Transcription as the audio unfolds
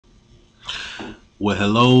Well,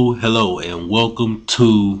 hello, and welcome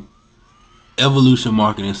to Evolution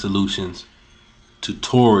Marketing Solutions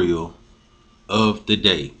tutorial of the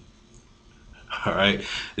day. All right,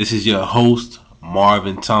 this is your host,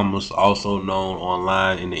 Marvin Thomas, also known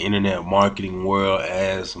online in the internet marketing world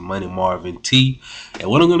as Money Marvin T. And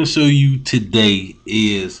what I'm going to show you today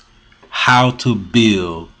is how to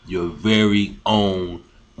build your very own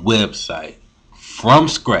website from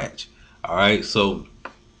scratch. All right, so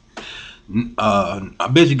I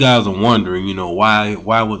bet you guys are wondering,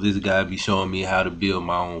 why would this guy be showing me how to build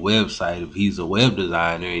my own website if he's a web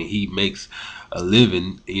designer and he makes a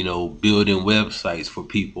living, building websites for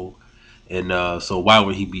people. And so why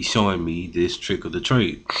would he be showing me this trick of the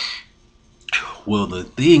trade? Well, the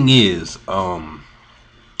thing is,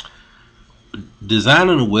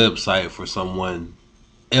 designing a website for someone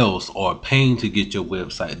else or paying to get your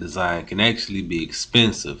website designed can actually be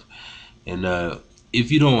expensive. And if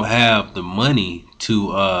you don't have the money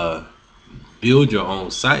to build your own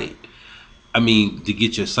site, to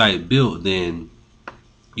get your site built, then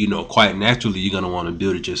quite naturally you're gonna want to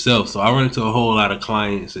build it yourself. So I run into a whole lot of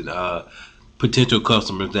clients and potential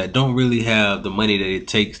customers that don't really have the money that it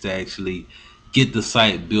takes to actually get the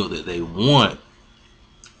site built that they want.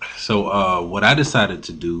 So what I decided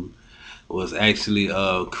to do was actually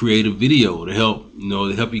create a video to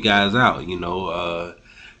help you guys out.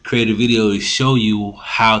 Create a video to show you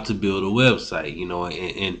how to build a website.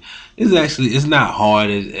 And it's not hard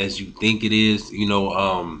as you think it is.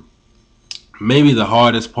 Maybe the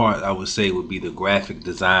hardest part I would say would be the graphic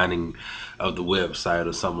designing of the website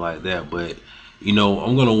or something like that. But I'm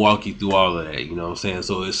gonna walk you through all of that. You know what I'm saying?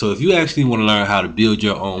 So if you actually want to learn how to build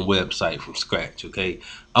your own website from scratch, okay,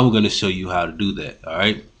 I'm gonna show you how to do that. All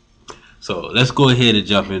right. So let's go ahead and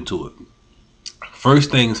jump into it. First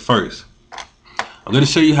things first, I'm going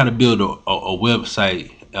to show you how to build a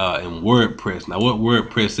website in WordPress. Now, what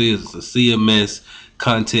WordPress is, it's a CMS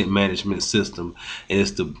content management system, and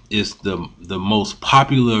it's the most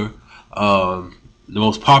popular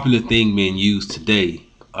thing being used today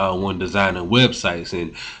when designing websites.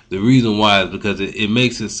 And the reason why is because it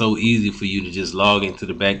makes it so easy for you to just log into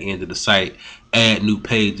the back end of the site, add new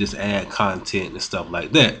pages, add content, and stuff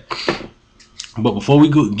like that. But before we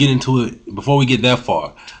get into it, before we get that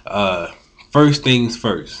far, first things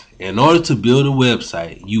first. In order to build a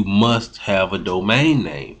website, you must have a domain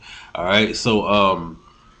name. All right. So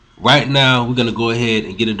right now we're gonna go ahead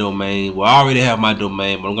and get a domain. Well, I already have my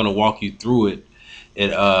domain, but I'm gonna walk you through it.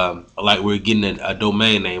 And like we're getting a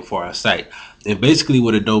domain name for our site. And basically,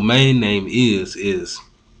 what a domain name is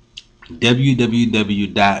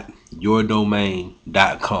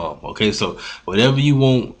www.yourdomain.com. Okay. So whatever you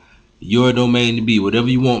want your domain to be, whatever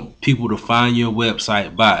you want people to find your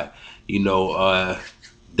website by,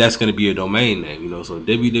 that's going to be your domain name. So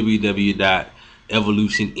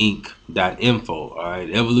www.evolutioninc.info. All right,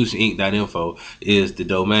 evolutioninc.info is the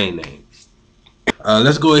domain name.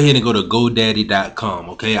 Let's go ahead and go to GoDaddy.com.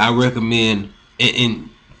 Okay, I recommend and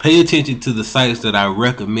pay attention to the sites that I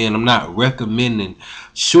recommend. I'm not recommending.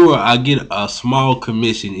 Sure, I get a small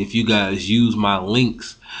commission if you guys use my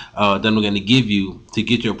links that I'm going to give you to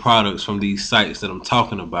get your products from these sites that I'm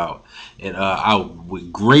talking about, and I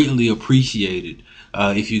would greatly appreciate it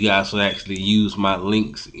if you guys would actually use my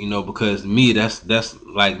links. Because to me, that's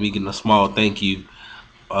like me getting a small thank you.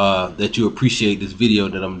 That you appreciate this video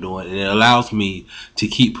that I'm doing, and it allows me to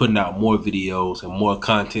keep putting out more videos and more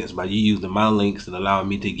contents by you using my links and allowing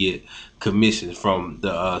me to get commissions from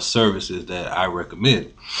the services that I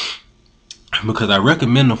recommend, because I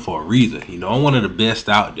recommend them for a reason. I'm one of the best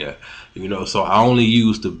out there, so I only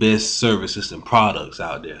use the best services and products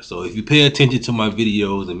out there. So if you pay attention to my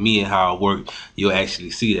videos and me and how I work, you'll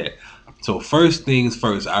actually see that. So first things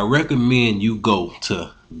first, I recommend you go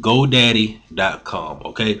to GoDaddy.com.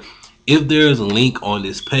 Okay, if there's a link on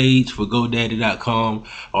this page for GoDaddy.com,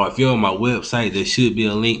 or if you're on my website, there should be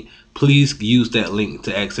a link. Please use that link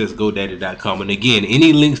to access GoDaddy.com. And again,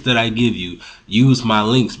 any links that I give you, use my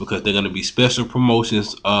links, because they're going to be special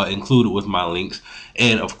promotions included with my links.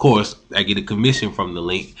 And of course, I get a commission from the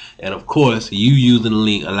link. And of course, you using the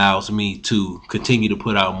link allows me to continue to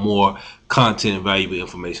put out more content and valuable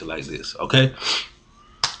information like this. Okay,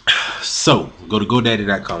 so go to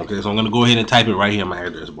GoDaddy.com. Okay, so I'm going to go ahead and type it right here in my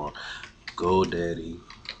address bar. GoDaddy.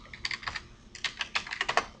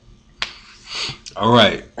 All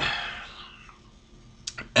right.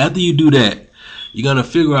 After you do that, you're going to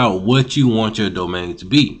figure out what you want your domain to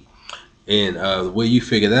be. And the way you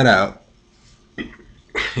figure that out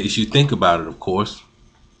is you think about it, of course.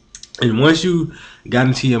 And once you got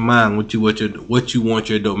into your mind what you want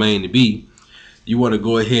your domain to be, you want to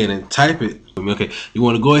go ahead and type it Okay, you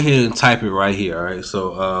want to go ahead and type it right here. All right,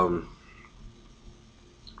 so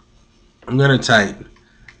I'm gonna type.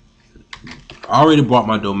 I already bought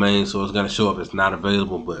my domain, so it's gonna show up it's not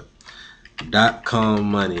available, but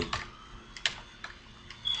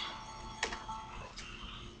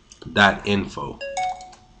 .commoney.info.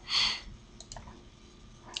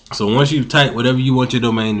 So once you type whatever you want your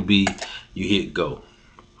domain to be, you hit go.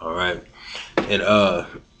 All right, and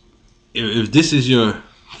if this is your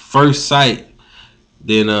first site,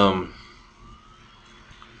 then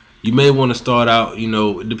you may want to start out,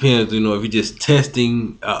 it depends, if you're just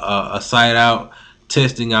testing a site out,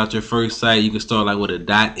 testing out your first site, you can start like with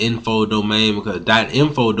a .info domain, because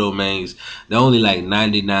 .info domains, they're only like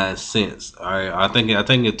 99 cents. All right, I think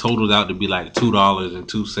it totals out to be like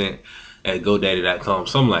 $2.02 at GoDaddy.com,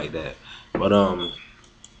 something like that. But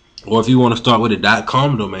or if you want to start with a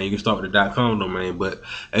 .com domain, you can start with a .com domain. But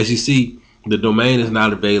as you see, the domain is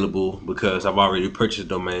not available because I've already purchased a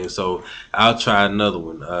domain. So I'll try another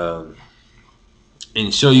one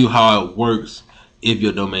and show you how it works if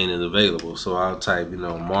your domain is available. So I'll type,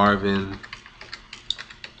 Marvin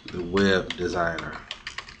the Web Designer.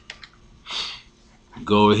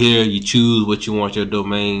 Go here, you choose what you want your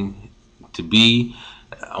domain to be.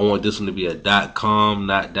 I want this one to be a .com,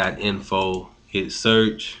 not .info. Hit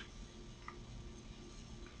search.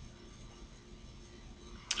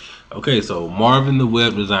 Okay, so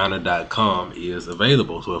marvinthewebdesigner.com is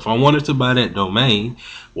available. So if I wanted to buy that domain,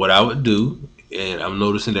 what I would do, and I'm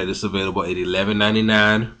noticing that it's available at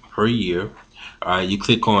 $11.99 per year. All right, you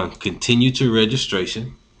click on continue to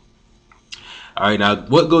registration. All right, now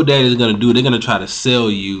what GoDaddy is going to do, they're going to try to sell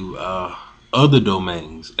you other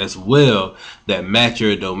domains as well that match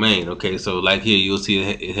your domain. Okay, so like here, you'll see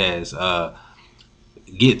it has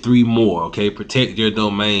get 3 more. Okay, protect your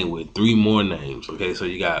domain with 3 more names. Okay, so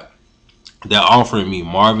you got, they're offering me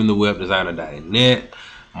marvinthewebdesigner.net,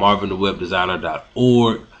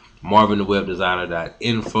 marvinthewebdesigner.org,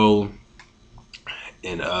 marvinthewebdesigner.info,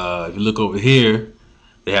 and if you look over here,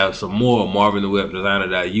 they have some more,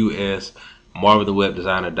 marvinthewebdesigner.us,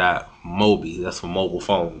 marvinthewebdesigner.mobi. That's for mobile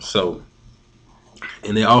phones. So,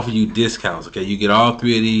 and they offer you discounts. Okay, you get all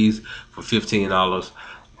 3 of these for $15,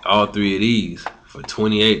 all 3 of these for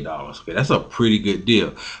 $28. Okay, that's a pretty good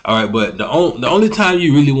deal. All right, but the only time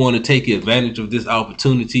you really want to take advantage of this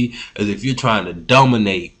opportunity is if you're trying to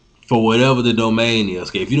dominate for whatever the domain is.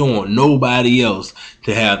 Okay, if you don't want nobody else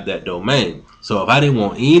to have that domain. So if I didn't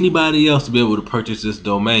want anybody else to be able to purchase this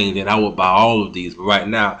domain, then I would buy all of these. But right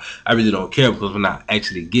now, I really don't care because we're not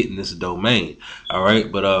actually getting this domain. All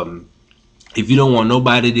right, but if you don't want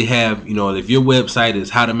nobody to have, if your website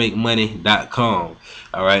is howtomakemoney.com,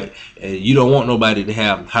 all right, and you don't want nobody to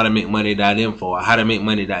have howtomakemoney.info or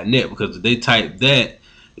howtomakemoney.net, because if they type that,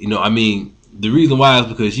 the reason why is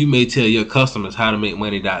because you may tell your customers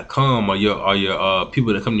howtomakemoney.com or your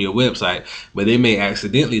people that come to your website, but they may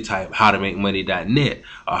accidentally type howtomakemoney.net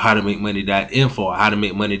or howtomakemoney.info or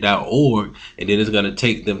howtomakemoney.org, and then it's going to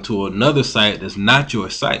take them to another site that's not your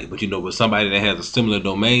site, but with somebody that has a similar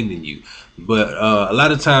domain than you. But a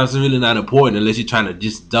lot of times it's really not important unless you're trying to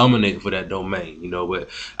just dominate for that domain, but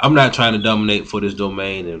I'm not trying to dominate for this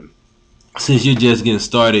domain, and since you're just getting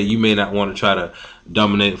started, you may not want to try to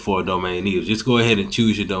dominate for a domain either. Just go ahead and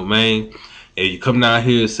choose your domain. And you come down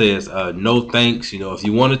here, it says no thanks. If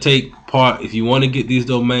you want to take part, if you want to get these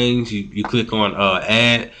domains, you click on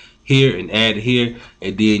add here and add here,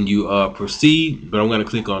 and then you proceed. But I'm going to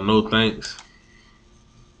click on no thanks.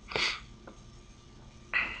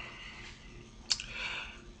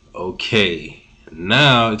 Okay,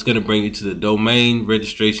 now it's going to bring you to the domain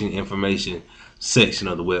registration information section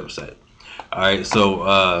of the website. All right,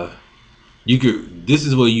 so this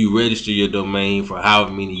is where you register your domain for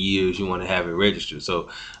however many years you want to have it registered. So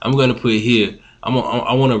I'm going to put here, I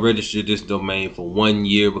want to register this domain for 1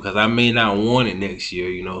 year because I may not want it next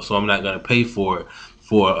year, so I'm not going to pay for it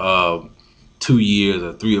for 2 years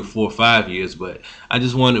or 3 or 4 or 5 years, but I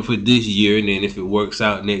just want it for this year, and then if it works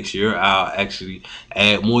out next year, I'll actually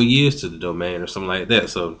add more years to the domain or something like that.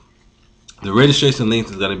 So the registration length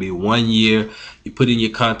is going to be 1 year. You put in your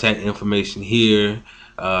contact information here,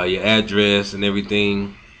 your address and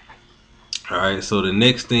everything. All right, so the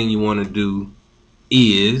next thing you want to do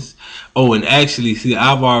is, and actually, see,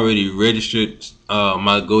 I've already registered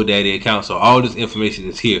my GoDaddy account, so all this information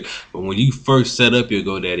is here. But when you first set up your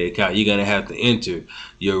GoDaddy account, you're gonna have to enter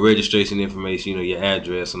your registration information, your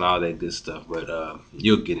address and all that good stuff. But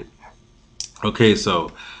you'll get it. Okay,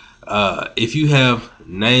 so if you have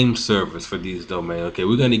name servers for these domains, okay,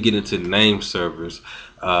 we're gonna get into name servers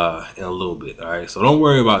in a little bit. All right, so don't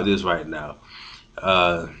worry about this right now.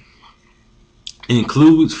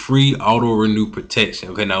 includes free auto renew protection.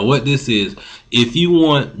 Okay, now what this is, if you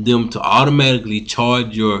want them to automatically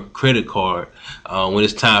charge your credit card when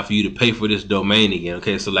it's time for you to pay for this domain again.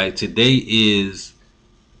 Okay, so like today is,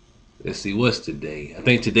 let's see, what's today? I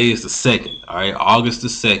think today is the 2nd. All right, August the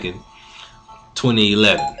 2nd,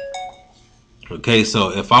 2011. Okay,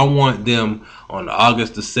 so if I want them on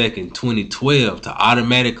August the 2nd, 2012 to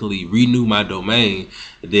automatically renew my domain,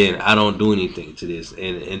 then I don't do anything to this,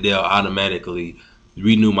 and they'll automatically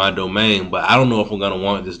renew my domain. But I don't know if I'm going to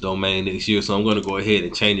want this domain next year, so I'm going to go ahead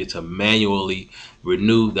and change it to manually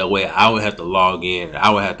renew. That way I would have to log in. I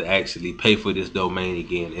would have to actually pay for this domain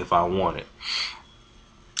again if I want it.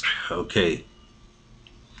 Okay,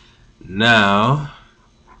 now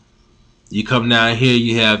you come down here,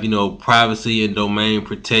 you have, you know, privacy and domain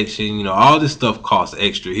protection. You know, all this stuff costs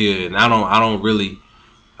extra here, and I don't really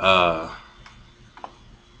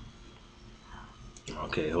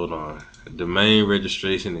okay, hold on. Domain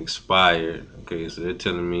registration expired. Okay, so they're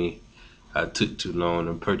telling me I took too long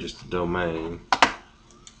to purchase the domain.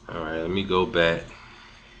 All right, let me go back.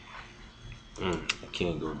 I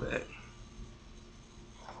can't go back.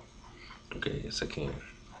 Okay, yes I can.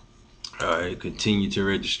 All right, continue to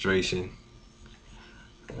registration.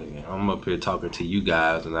 I'm up here talking to you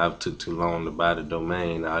guys, and I took too long to buy the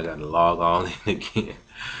domain. Now I got to log all in again.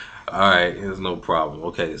 All right, there's no problem.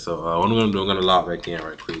 Okay, so what I'm gonna do, I'm gonna log back in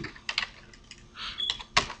right quick.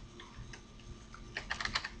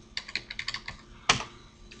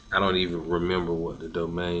 I don't even remember what the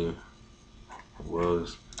domain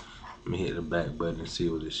was. Let me hit the back button and see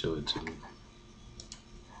what it showed to me.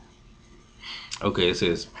 Okay, it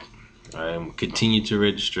says, all right, continue to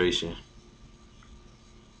registration.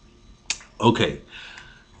 Okay.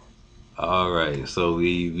 All right. So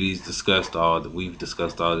we've discussed all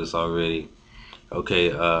this already. Okay.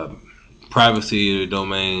 Privacy of the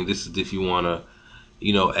domain. This is if you want to,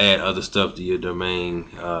 you know, add other stuff to your domain.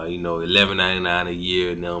 You know, $11.99 a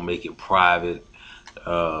year, and they'll make it private.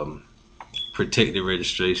 Protected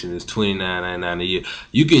registration is $29.99 a year.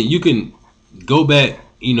 You can go back.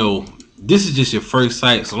 You know, this is just your first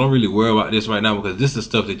site, so don't really worry about this right now, because this is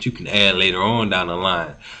stuff that you can add later on down the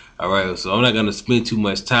line. All right, so I'm not gonna spend too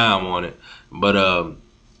much time on it, but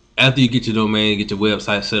after you get your domain, get your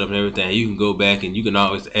website set up and everything, you can go back and you can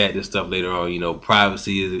always add this stuff later on. You know,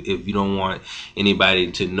 privacy is if you don't want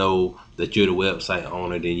anybody to know that you're the website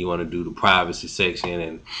owner, then you want to do the privacy section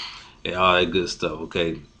and all that good stuff.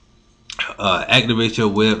 Okay, activate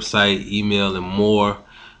your website, email, and more.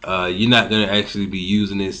 You're not going to actually be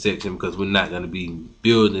using this section because we're not going to be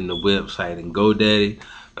building the website in GoDaddy.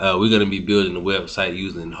 We're going to be building the website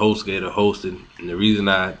using HostGator hosting, and the reason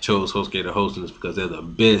I chose HostGator hosting is because they're the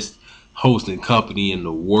best hosting company in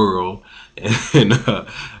the world, and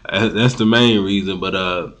that's the main reason. But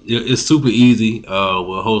it's super easy with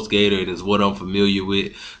HostGator, and it's what I'm familiar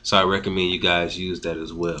with, so I recommend you guys use that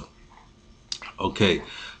as well. Okay,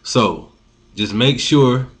 so just make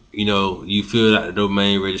sure you know you fill out the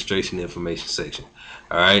domain registration information section.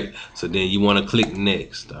 All right, so then you want to click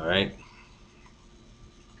next. All right.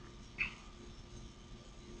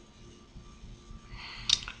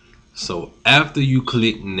 So after you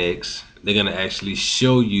click next, they're gonna actually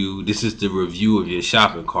show you, this is the review of your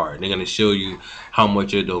shopping cart. They're gonna show you how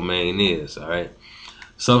much your domain is. All right,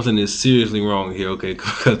 something is seriously wrong here, okay,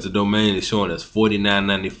 because the domain is showing us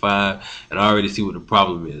 $49.95, and I already see what the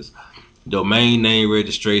problem is. Domain name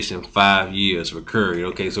registration 5 years recurring.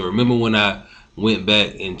 Okay, so remember when I went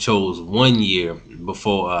back and chose 1 year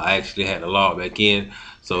before I actually had to log back in?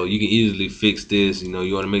 So you can easily fix this. You know,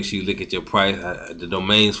 you want to make sure you look at your price. The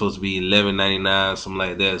domain is supposed to be $11.99, something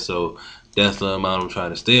like that. So that's the amount I'm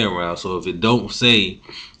trying to stay around. So if it don't say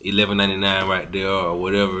 $11.99 right there or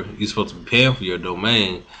whatever you're supposed to be paying for your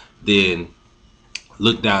domain, then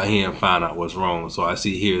look down here and find out what's wrong. So I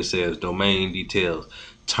see here it says domain details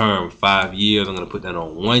term 5 years. I'm going to put that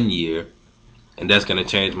on 1 year, and that's going to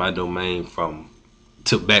change my domain from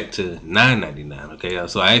back to $9.99. Okay,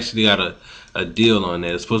 so I actually got a deal on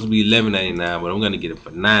that. It's supposed to be $11.99, but I'm going to get it for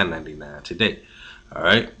 $9.99 today. All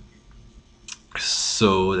right,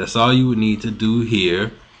 so that's all you would need to do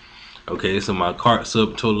here. Okay, so my cart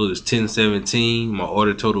subtotal is 1017, my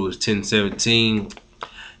order total is 1017,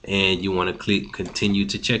 and you want to click continue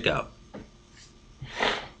to checkout.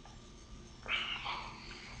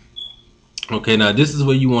 Okay, now this is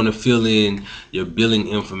where you want to fill in your billing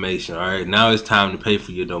information. All right, now it's time to pay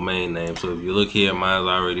for your domain name. So if you look here, mine's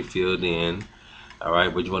already filled in. All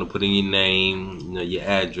right, but you want to put in your name, you know, your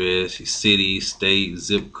address, your city, state,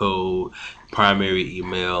 zip code, primary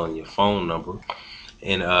email, and your phone number.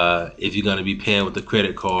 And if you're going to be paying with a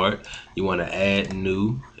credit card, you want to add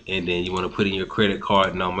new, and then you want to put in your credit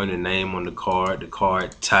card number, the name on the card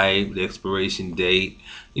type, the expiration date,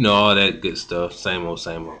 you know, all that good stuff. Same old,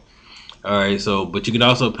 same old. All right, so but you can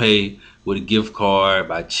also pay with a gift card,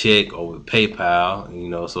 by check, or with PayPal. You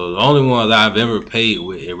know, so the only ones I've ever paid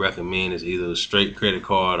with and recommend is either a straight credit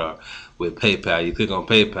card or with PayPal. You click on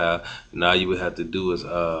PayPal, and all you would have to do is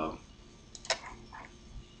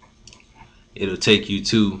it'll take you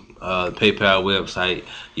to the PayPal website.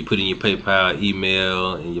 You put in your PayPal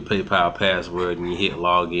email and your PayPal password, and you hit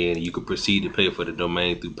login, and you can proceed to pay for the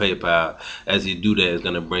domain through PayPal. As you do that, it's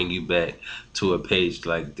going to bring you back to a page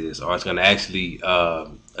like this, or it's going to actually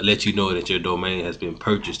let you know that your domain has been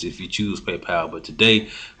purchased if you choose PayPal. But today,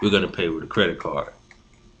 we're going to pay with a credit card.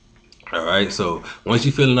 All right, so once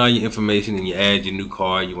you fill in all your information and you add your new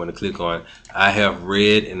card, you want to click on I have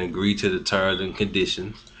read and agree to the terms and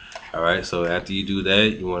conditions. All right, so after you do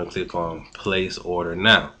that, you want to click on place order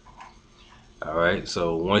now. All right,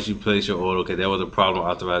 so once you place your order, okay, there was a problem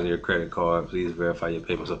authorizing your credit card. Please verify your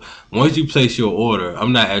payment. So once you place your order,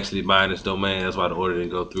 I'm not actually buying this domain. That's why the order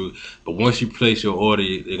didn't go through. But once you place your order,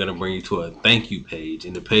 they're going to bring you to a thank you page.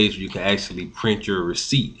 In the page where you can actually print your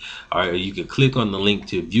receipt. All right, or you can click on the link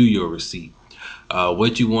to view your receipt.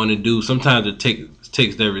 What you want to do, sometimes it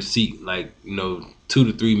takes that receipt like, you know, 2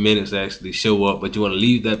 to 3 minutes to actually show up, but you want to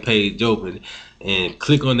leave that page open and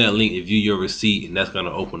click on that link to view your receipt, and that's going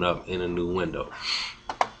to open up in a new window.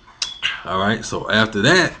 All right, so after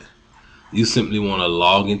that, you simply want to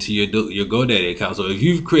log into your GoDaddy account. So if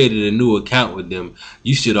you've created a new account with them,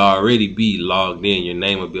 you should already be logged in. Your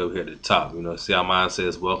name will be up here at the top. You know, see how mine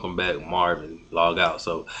says welcome back Marvin, log out.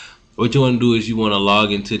 So what you want to do is you want to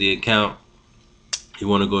log into the account. You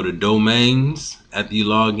want to go to domains. After you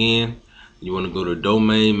log in, you want to go to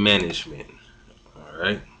domain management. All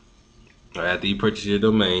right. After you purchase your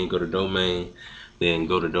domain, go to domain, then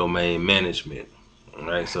go to domain management. All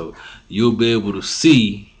right. So you'll be able to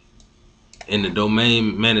see in the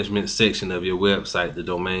domain management section of your website the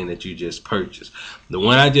domain that you just purchased. The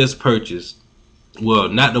one I just purchased, well,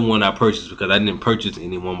 not the one I purchased because I didn't purchase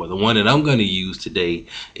anyone, but the one that I'm going to use today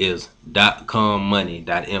is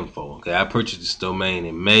 .commoney.info. Okay, I purchased this domain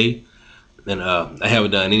in May, and I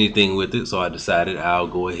haven't done anything with it, so I decided I'll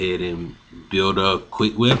go ahead and build a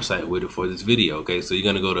quick website with it for this video. Okay, so you're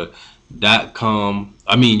going to go to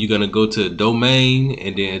you're going to go to domain,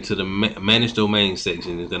 and then to the manage domain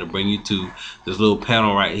section. It's going to bring you to this little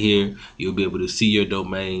panel right here. You'll be able to see your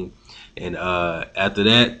domain, and after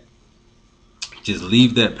that, just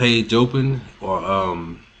leave that page open, or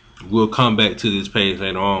we'll come back to this page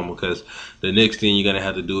later on, because the next thing you're gonna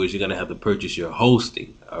have to do is you're gonna have to purchase your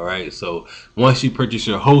hosting. All right, so once you purchase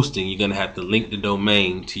your hosting, you're gonna have to link the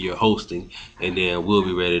domain to your hosting, and then we'll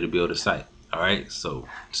be ready to build a site. All right, so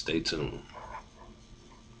stay tuned.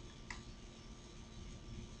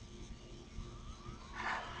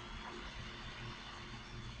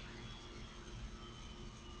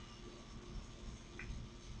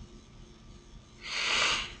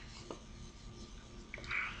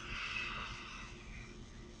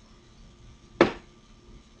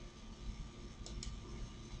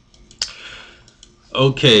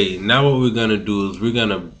 Okay, now what we're gonna do is we're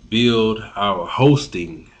gonna build our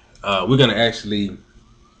hosting. We're gonna actually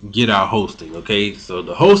get our hosting. Okay, so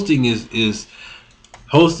the hosting is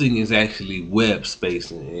actually web space,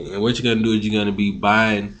 and what you're gonna do is you're gonna be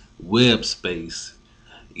buying web space,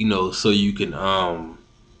 you know, so you can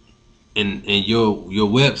in your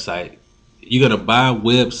website, you're gonna buy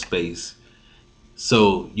web space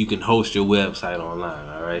so you can host your website online.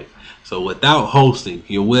 All right, so without hosting,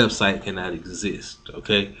 your website cannot exist.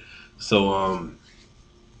 Okay, so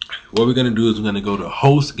what we're gonna do is we're gonna go to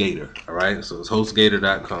HostGator. All right, so it's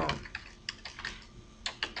hostgator.com.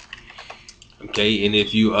 okay, and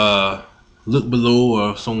if you look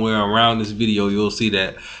below or somewhere around this video, you'll see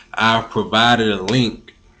that I've provided a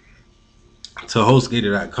link to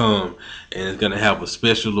hostgator.com, and it's gonna have a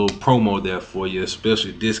special little promo there for you, a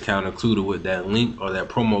special discount included with that link or that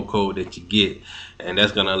promo code that you get, and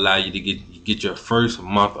that's gonna allow you to get your first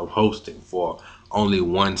month of hosting for only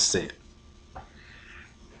 1 cent.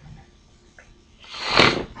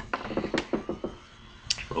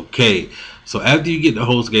 Okay, so after you get to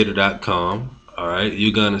hostgator.com, all right,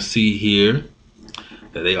 you're gonna see here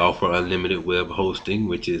that they offer unlimited web hosting,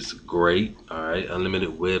 which is great. All right,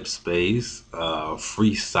 unlimited web space,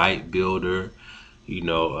 free site builder, you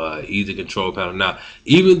know, easy control panel. Now,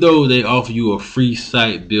 even though they offer you a free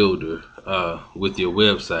site builder with your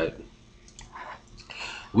website,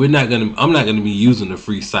 I'm not gonna be using the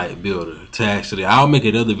free site builder to actually. I'll make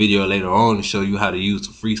another video later on to show you how to use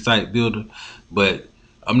the free site builder, but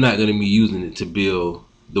I'm not gonna be using it to build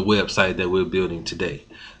the website that we're building today.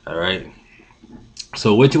 All right.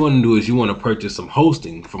 So what you want to do is you want to purchase some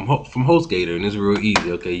hosting from HostGator, and it's real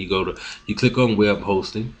easy. Okay, you click on web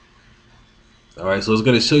hosting. All right, so it's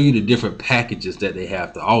going to show you the different packages that they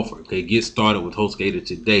have to offer. Okay, get started with HostGator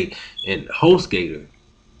today, and HostGator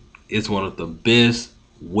is one of the best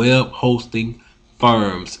web hosting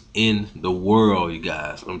firms in the world, you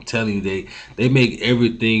guys. I'm telling you, they make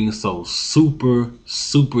everything so super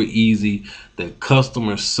easy. The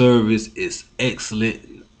customer service is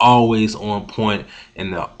excellent, always on point,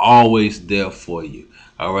 and they're always there for you.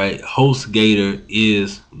 All right, HostGator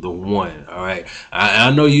is the one. All right,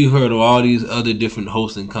 I know you heard of all these other different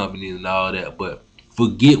hosting companies and all that, but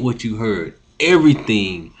forget what you heard.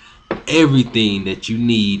 Everything that you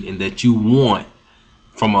need and that you want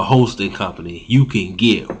from a hosting company, you can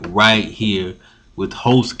get right here with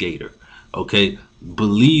HostGator. Okay,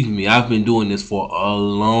 believe me, I've been doing this for a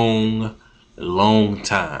long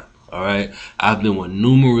time. All right, I've been with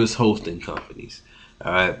numerous hosting companies.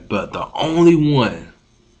 All right, but the only one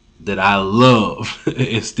that I love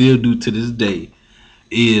and still do to this day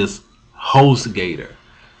is HostGator.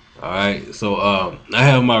 All right, so I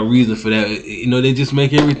have my reason for that. You know, they just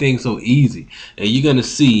make everything so easy, and you're gonna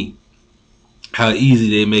see how easy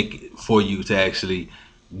they make it for you to actually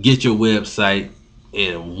get your website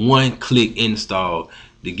in one-click install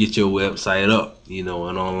to get your website up, you know,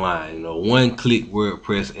 and online. You know, one-click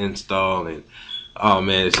WordPress install, and oh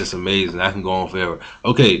man, it's just amazing. I can go on forever.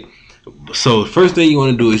 Okay, so first thing you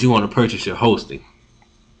want to do is you want to purchase your hosting.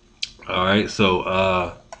 All right,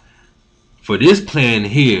 so for this plan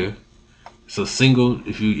here, it's a single.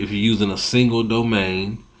 If you're using a single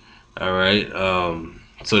domain, all right.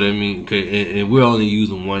 So that means, okay, and we're only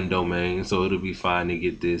using one domain, so it'll be fine to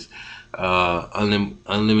get this.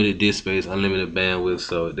 Unlimited disk space, unlimited bandwidth.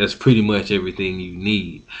 So that's pretty much everything you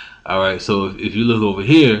need. All right. So if you look over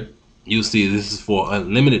here, you'll see this is for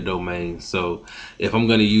unlimited domains. So if I'm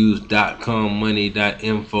going to use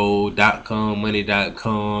 .commoney.info,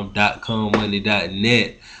 .commoney.com,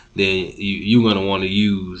 .commoney.net, then you're going to want to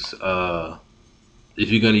use,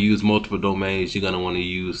 if you're going to use multiple domains, you're going to want to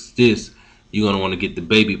use this. You're going to want to get the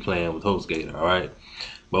baby plan with HostGator, all right?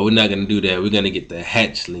 But we're not going to do that. We're going to get the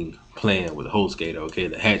hatchling plan with HostGator, okay?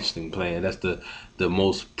 The hatchling plan, that's the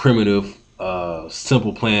most primitive,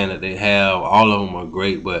 simple plan that they have. All of them are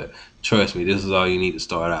great, but trust me, this is all you need to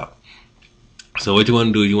start out. So what you want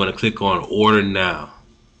to do, you want to click on Order Now,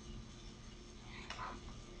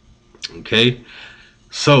 okay?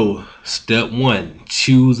 So step one,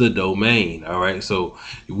 choose a domain. All right, so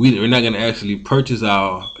we're not going to actually purchase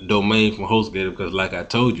our domain from HostGator, because like I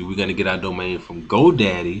told you, we're going to get our domain from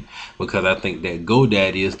GoDaddy, because I think that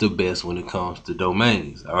GoDaddy is the best when it comes to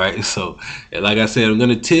domains. All right, so like I said, I'm going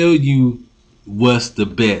to tell you what's the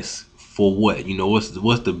best for what. You know, what's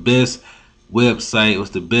the best website,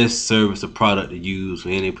 what's the best service or product to use for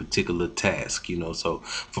any particular task. You know, so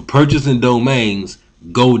for purchasing domains,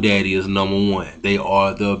 GoDaddy is number one. They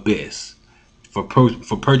are the best. For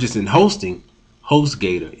purchasing hosting,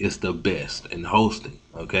 HostGator is the best in hosting.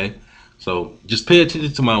 Okay, so just pay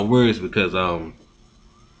attention to my words, because I've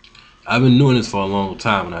been doing this for a long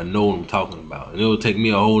time and I know what I'm talking about. And it will take me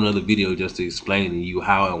a whole nother video just to explain to you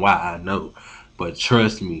how and why I know. But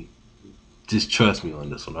trust me, just trust me on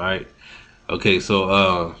this one. All right. Okay,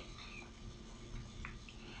 so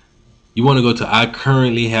you want to go to I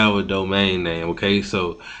currently have a domain name. Okay,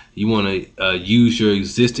 so you want to use your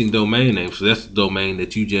existing domain name. So that's the domain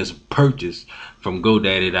that you just purchased from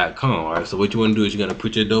GoDaddy.com. All right, so what you want to do is you're going to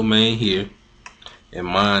put your domain here, and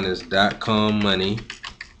mine is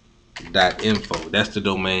 .commoney.info. That's the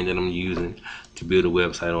domain that I'm using to build a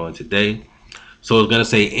website on today. So it's going to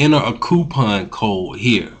say enter a coupon code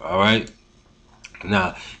here. All right,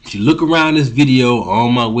 now if you look around this video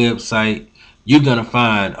on my website, you're gonna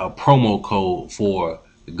find a promo code for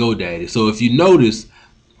GoDaddy. So if you notice,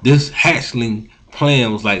 this hatchling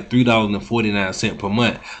plan was like $3.49 per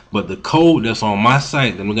month, but the code that's on my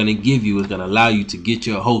site that I'm gonna give you is gonna allow you to get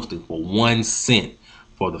your hosting for 1 cent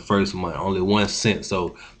for the first month, only 1 cent.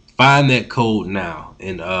 So find that code now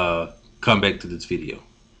and come back to this video.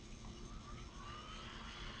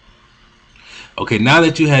 Okay, now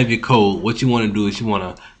that you have your code, what you want to do is you want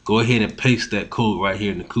to go ahead and paste that code right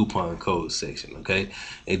here in the coupon code section, okay?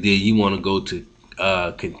 And then you want to go to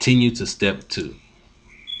continue to step 2.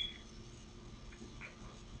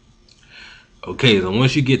 Okay, so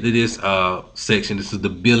once you get to this section, this is the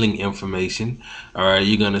billing information. All right,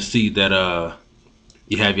 you're gonna see that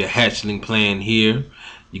you have your hatchling plan here.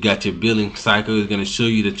 You got your billing cycle. It's gonna show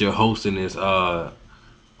you that your hosting is you're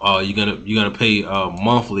gonna pay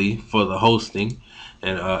monthly for the hosting.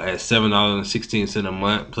 and at $7.16 a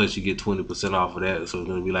month. Plus you get 20% off of that, so it's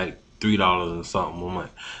gonna be like $3 and something a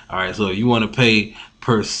month. All right, so if you want to pay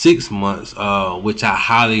per 6 months, which I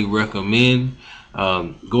highly recommend,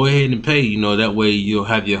 go ahead and pay. That way you'll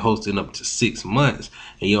have your hosting up to 6 months,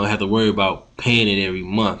 and you don't have to worry about paying it every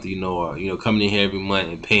month. Or coming in here every month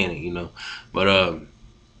and paying it. But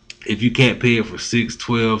if you can't pay it for 6,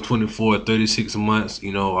 12, 24, 36 months,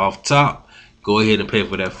 off top, go ahead and pay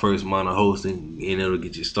for that first month of hosting, and it'll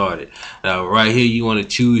get you started. Now, right here, you want to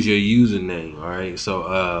choose your username. All right,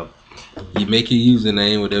 so you make your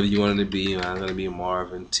username whatever you want it to be. I'm gonna be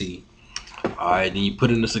Marvin T. All right, then you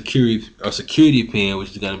put in a security pin,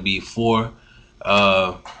 which is gonna be four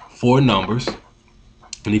numbers.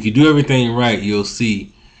 And if you do everything right, you'll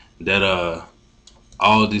see that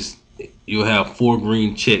all this, you'll have 4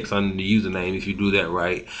 green checks under the username. If you do that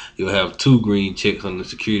right, you'll have 2 green checks under the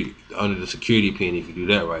security pin if you do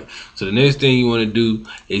that right. So the next thing you want to do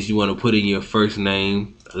is you want to put in your first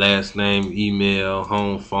name, last name, email,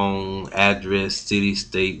 home phone, address, city,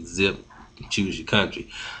 state, zip, choose your country.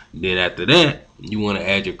 Then after that, you want to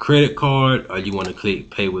add your credit card, or you want to click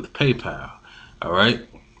pay with PayPal. All right.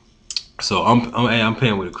 So I'm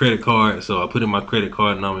paying with a credit card. So I put in my credit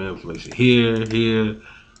card number information here,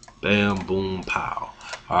 bam, boom, pow.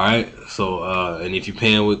 All right. So and if you're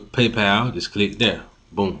paying with PayPal, just click there,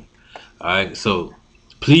 boom. All right. So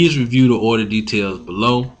please review the order details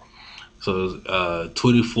below. So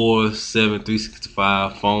 24/7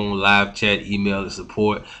 365 phone, live chat, email, and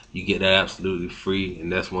support. You get that absolutely free,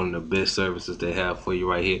 and that's one of the best services they have for you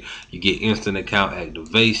right here. You get instant account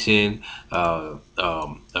activation,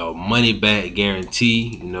 money back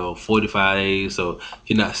guarantee, 45 days. So if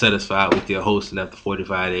you're not satisfied with your hosting after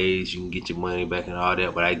 45 days, you can get your money back and all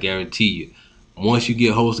that. But I guarantee you, once you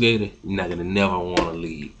get HostGator, you're not gonna never want to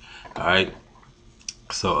leave. All right.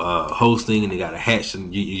 So hosting, and they got a hatchling.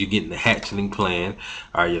 You're getting the hatchling plan.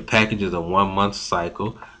 All right, your package is a 1-month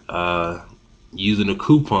cycle. Using a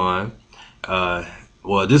coupon.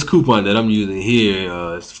 Well, this coupon that I'm using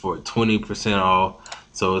here is for 20% off.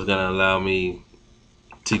 So it's gonna allow me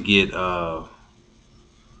to get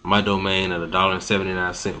my domain at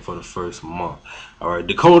 $1.79 for the first month. All right,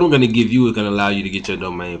 the code I'm gonna give you is gonna allow you to get your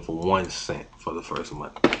domain for 1 cent for the first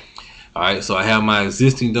month. All right, so I have my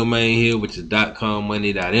existing domain here, which is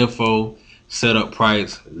 .commoney.info. Setup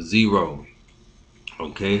price $0.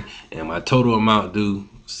 Okay, and my total amount due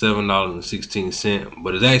 $7.16,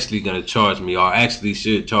 but it's actually going to charge me, or actually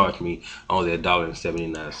should charge me, only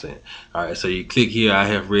 $1.79. All right, so you click here. I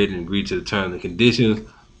have read and agreed to the terms and conditions.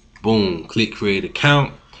 Boom, click create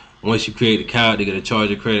account. Once you create an account, they're going to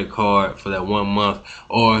charge your credit card for that 1 month,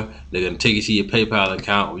 or they're going to take it to your PayPal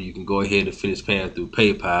account where you can go ahead and finish paying through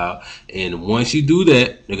PayPal. And once you do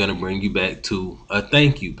that, they're going to bring you back to a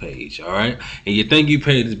thank you page. All right. And your thank you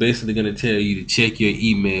page is basically going to tell you to check your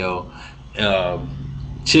email.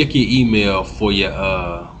 Check your email for your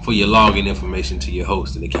login information to your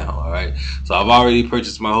hosting account. All right, so I've already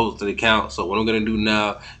purchased my hosting account, so what I'm gonna do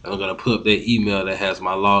now, I'm gonna put up that email that has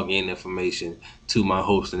my login information to my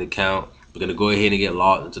hosting account. We're gonna go ahead and get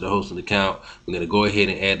logged into the hosting account. We're gonna go ahead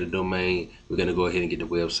and add the domain. We're gonna go ahead and get the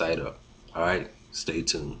website up. All right, stay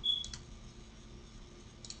tuned.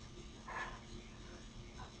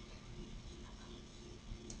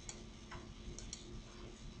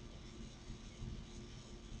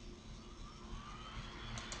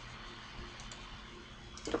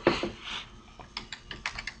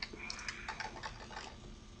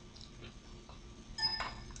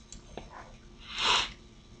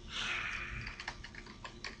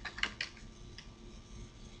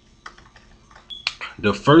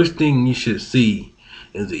 The first thing you should see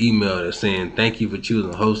is the email that's saying, thank you for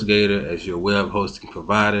choosing HostGator as your web hosting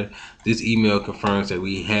provider. This email confirms that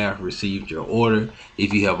we have received your order.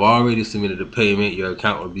 If you have already submitted a payment, your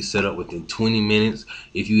account will be set up within 20 minutes.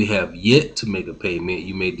 If you have yet to make a payment,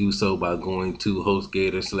 you may do so by going to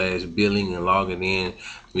HostGator/billing and logging in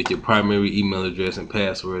with your primary email address and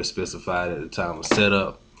password specified at the time of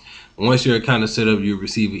setup. Once your account is set up, you'll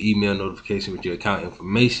receive an email notification with your account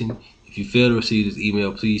information. If you fail to receive this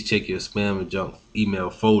email, please check your spam and junk email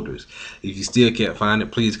folders. If you still can't find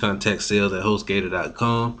it, please contact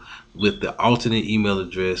sales@hostgator.com with the alternate email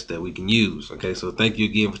address that we can use. Okay, so thank you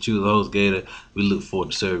again for choosing HostGator. We look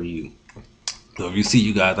forward to serving you. So if you see,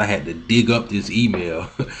 you guys, I had to dig up this email.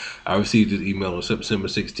 I received this email on September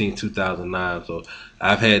 16, 2009. So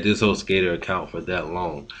I've had this HostGator account for that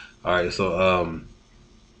long. All right, so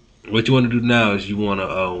what you want to do now is you want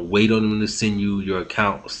to wait on them to send you your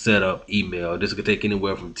account setup email. This could take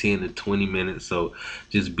anywhere from 10 to 20 minutes, so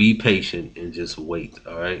just be patient and just wait.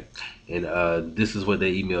 All right, and this is what the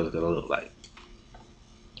email is going to look like.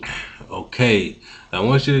 Okay, now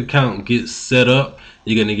once your account gets set up,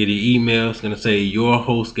 you're gonna get an email. It's gonna say your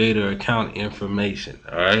HostGator account information.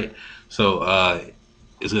 All right, so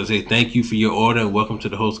it's gonna say thank you for your order and welcome to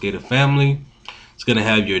the HostGator family. It's gonna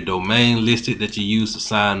have your domain listed that you use to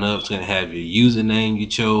sign up. It's gonna have your username you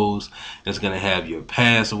chose. It's gonna have your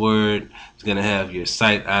password. It's gonna have your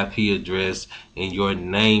site IP address and your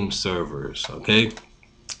name servers. Okay.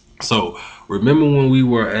 So remember when we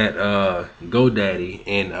were at GoDaddy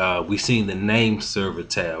and we seen the name server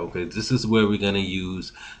tab. Okay, this is where we're gonna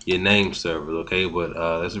use your name server. Okay, but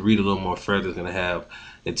let's read a little more further. It's gonna have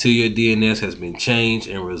until your DNS has been changed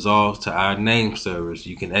and resolved to our name servers,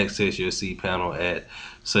 you can access your cPanel at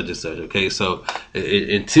such and such. Okay, so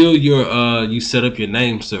until you set up your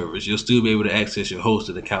name servers, you'll still be able to access your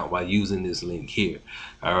hosted account by using this link here.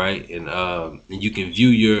 All right, and you can view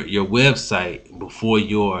your website before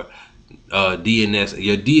your DNS.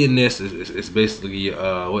 Your DNS is basically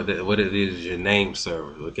what it is your name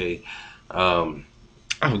server. Okay, I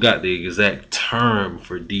forgot the exact term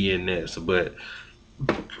for DNS, but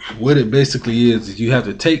what it basically is you have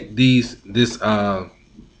to take these name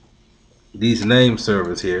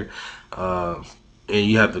servers here, and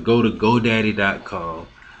you have to go to GoDaddy.com.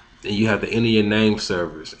 And you have to enter your name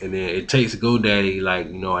servers, and then it takes GoDaddy like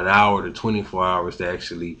an hour to 24 hours to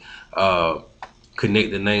actually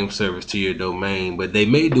connect the name servers to your domain. But they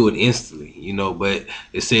may do it instantly, but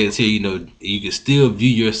it says here, you can still view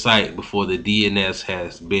your site before the DNS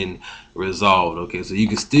has been resolved. Okay, so you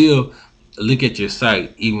can still look at your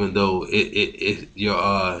site even though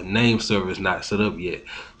your name server is not set up yet.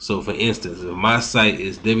 So for instance, if my site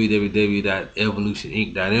is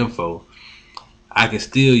www.evolutioninc.info, I can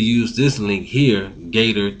still use this link here,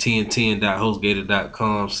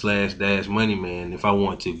 gator1010.hostgator.com/-moneyman, if I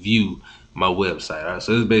want to view my website. All right,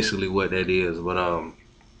 so that's basically what that is. But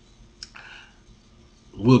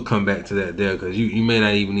we'll come back to that there, because you may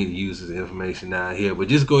not even need to use this information down here. But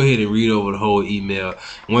just go ahead and read over the whole email.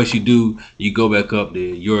 Once you do, you go back up to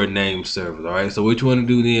your name servers. All right, so what you want to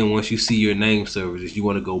do then, once you see your name servers, is you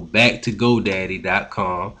want to go back to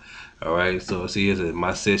GoDaddy.com. All right, so see here,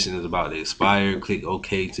 my session is about to expire. Click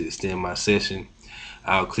OK to extend my session.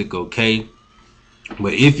 I'll click OK.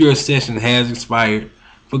 But if your session has expired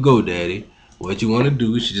for GoDaddy, what you want to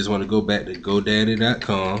do is you just want to go back to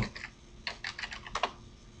GoDaddy.com.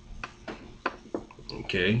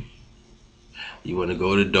 Okay. You want to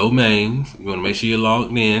go to domains. You want to make sure you're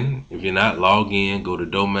logged in. If you're not logged in, go to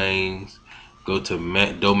domains. Go to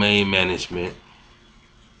domain management.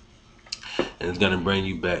 And it's going to bring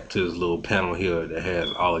you back to this little panel here that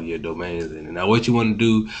has all of your domains in it. Now what you want to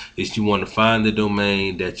do is you want to find the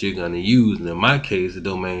domain that you're going to use. And in my case, the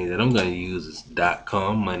domain that I'm going to use is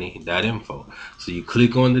 .commoney.info. So you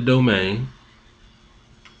click on the domain.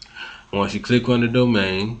 Once you click on the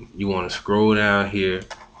domain, you want to scroll down here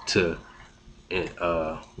to,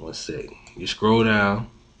 one sec. You scroll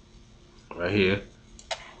down right here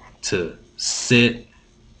to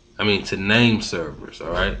to name servers,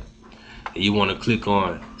 all right? And you want to click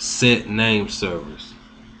on set name servers.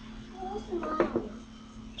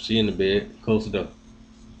 She in the bed, close the door.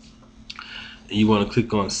 And you want to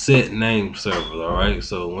click on set name servers, all right?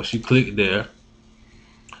 So once you click there,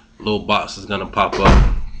 little box is gonna pop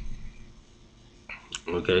up.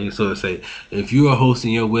 Okay, so it say if you are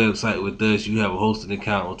hosting your website with us, you have a hosting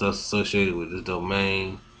account with us associated with this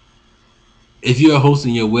domain. If you are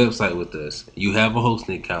hosting your website with us, you have a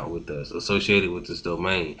hosting account with us associated with this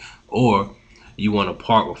domain, or you want to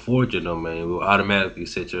park or forward your domain, we'll automatically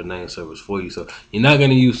set your name servers for you. So you're not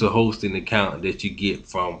going to use the hosting account that you get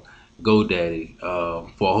from GoDaddy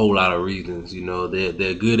for a whole lot of reasons.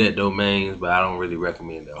 They're good at domains, but I don't really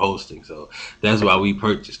recommend their hosting. So that's why we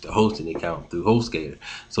purchased the hosting account through HostGator.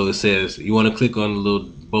 So it says you want to click on the little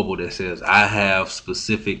bubble that says I have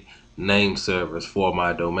specific name servers for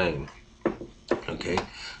my domain. Okay,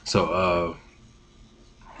 so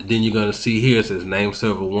then you're gonna see here it says name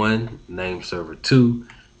server 1, name server 2,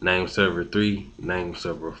 name server 3, name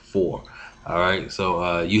server 4. All right,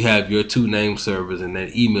 so you have your 2 name servers in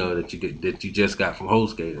that email that you just got from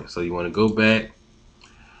HostGator. So you want to go back,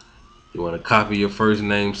 you want to copy your first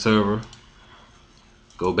name server,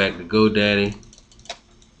 go back to GoDaddy,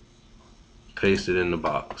 paste it in the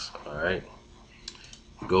box. All right,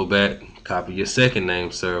 go back, copy your second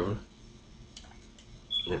name server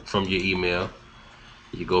from your email.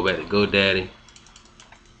 You go back to GoDaddy,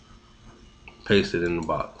 paste it in the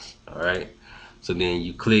box. All right, so then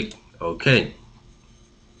you click OK,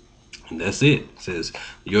 and that's it. It says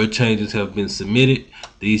your changes have been submitted.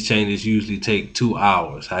 These changes usually take 2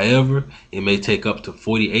 hours. However, it may take up to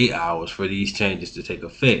 48 hours for these changes to take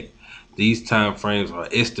effect. These time frames are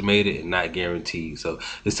estimated and not guaranteed. So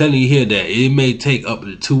it's telling you here that it may take up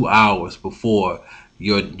to 2 hours before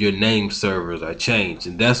your name servers are changed,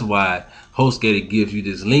 and that's why HostGator gives you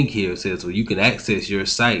this link here. It says, well, you can access your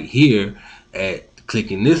site here at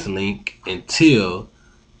clicking this link until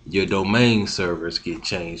your domain servers get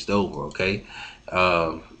changed over. Okay,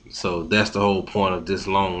 so that's the whole point of this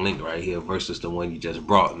long link right here versus the one you just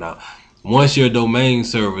brought. Now, once your domain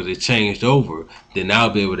servers are changed over, then I'll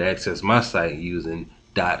be able to access my site using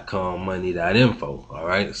 .commoney.info. All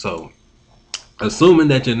right, so assuming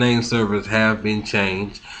that your name servers have been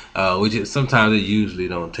changed, which is, sometimes it usually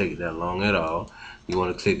don't take that long at all, you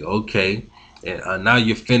want to click OK, and now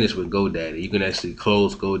you're finished with GoDaddy. You can actually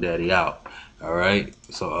close GoDaddy out. All right,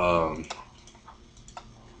 so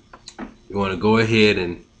you want to go ahead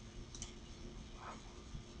and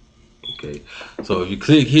okay. So if you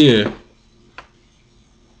click here, it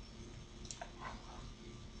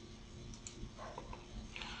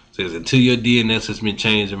says until your DNS has been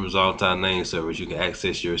changed and resolved to our name servers, you can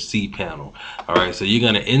access your cPanel. All right, so you're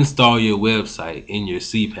gonna install your website in your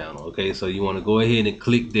cPanel. Okay, so you want to go ahead and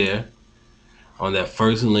click there on that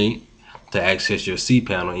first link to access your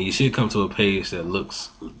cPanel, and you should come to a page that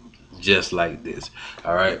looks just like this.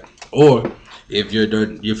 All right, or if your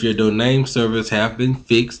domain servers have been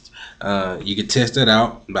fixed, you can test it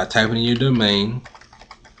out by typing in your domain.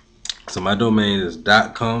 So my domain is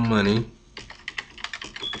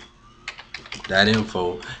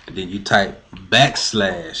 .commoney.info, and then you type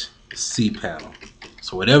 /cPanel.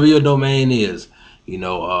 So whatever your domain is, you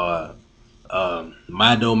know,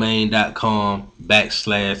 mydomain.com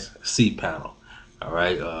 /cPanel. All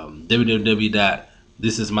right,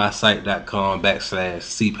 www.thisismysite.com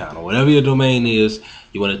 /cPanel. Whatever your domain is,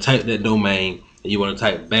 you want to type that domain, and you want to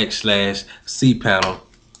type /cPanel,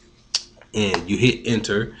 and you hit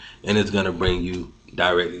enter, and it's going to bring you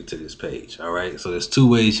directly to this page. All right, so there's two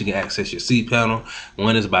ways you can access your cPanel.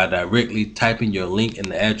 One is by directly typing your link in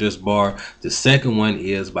the address bar. The second one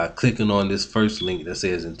is by clicking on this first link that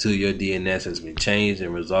says until your DNS has been changed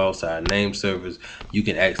and resolved to our name servers, you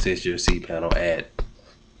can access your cPanel at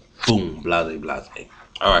boom, blase blase.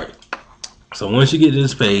 All right, so once you get to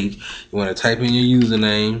this page, you want to type in your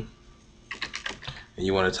username and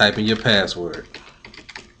you want to type in your password.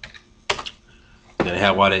 You're gonna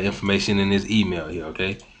have all that information in this email here.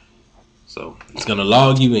 Okay, so it's gonna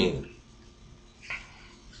log you in,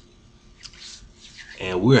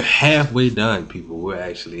 and we're halfway done, people. We're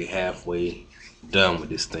actually halfway done with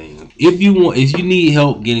this thing. If you need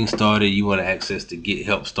help getting started, you want to access the Get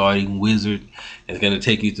Help Starting Wizard. It's gonna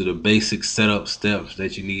take you through the basic setup steps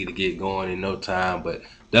that you need to get going in no time, but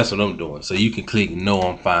that's what I'm doing. So you can click no,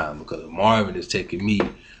 I'm fine, because Marvin is taking me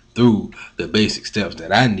through the basic steps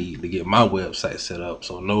that I need to get my website set up.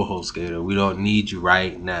 So no, HostGator, we don't need you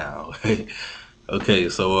right now. Okay,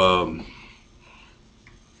 so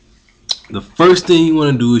the first thing you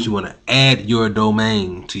want to do is you want to add your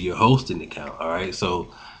domain to your hosting account. All right, so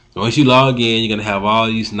once you log in, you're gonna have all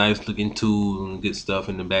these nice looking tools and good stuff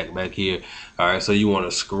in the back here. All right, so you want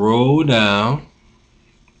to scroll down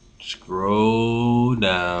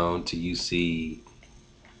till you see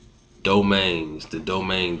domains, the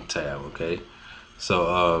domain tab. Okay,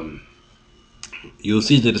 so you'll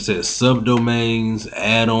see that it says subdomains,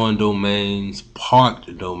 add-on domains,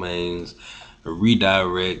 parked domains,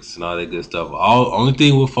 redirects, and all that good stuff. Only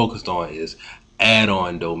thing we're focused on is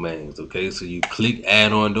add-on domains. Okay, so you click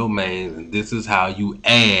add-on domains, and this is how you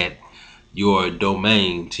add your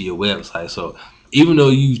domain to your website. So even though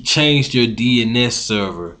you changed your DNS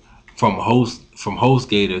server from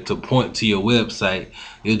HostGator to point to your website,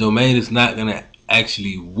 your domain is not gonna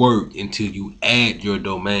actually work until you add your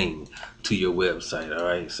domain to your website. All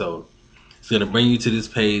right, so it's gonna bring you to this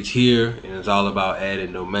page here, and it's all about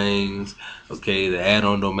adding domains. Okay, the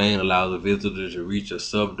add-on domain allows a visitor to reach a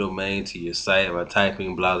subdomain to your site by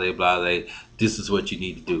typing blase blase. This is what you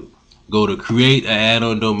need to do. Go to create an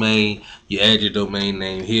add-on domain. You add your domain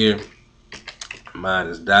name here. Mine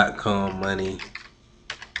is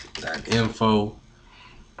 .commoney.info.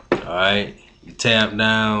 All right, you tap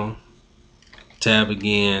down, tab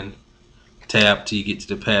again, tap till you get to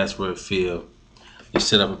the password field. You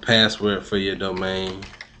set up a password for your domain.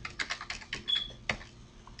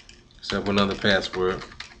 Set up another password.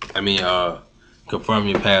 Confirm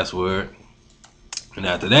your password. And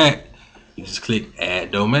after that, you just click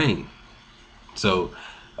add domain. So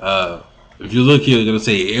if you look here, it's gonna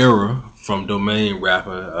say error from domain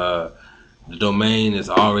wrapper. The domain is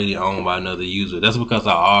already owned by another user. That's because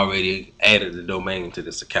I already added the domain to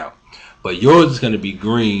this account. But yours is going to be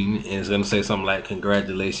green, and it's going to say something like,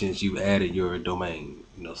 congratulations, you added your domain.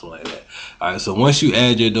 or something like that. All right, so once you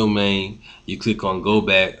add your domain, you click on go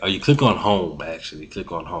back, or you click on home. Actually,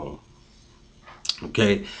 click on home.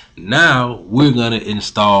 Okay, now we're gonna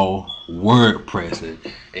install WordPress,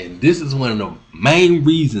 and this is one of the main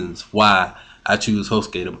reasons why I choose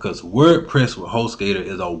HostGator, because WordPress with HostGator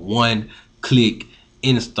is a one-click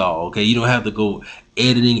install. Okay, you don't have to go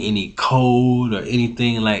editing any code or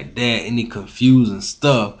anything like that, any confusing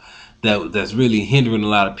stuff that's really hindering a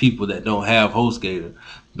lot of people that don't have HostGator,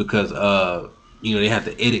 because you know, they have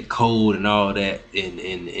to edit code and all that,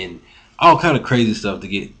 and all kind of crazy stuff to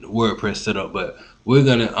get WordPress set up. But I'm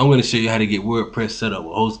gonna show you how to get WordPress set up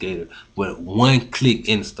with HostGator with one-click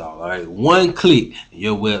install. All right, one click, and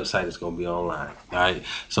your website is gonna be online. All right,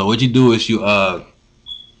 so what you do is you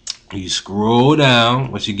scroll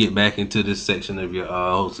down once you get back into this section of your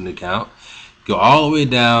hosting account. Go all the way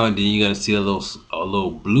down, then you're gonna see a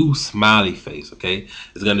little blue smiley face. Okay,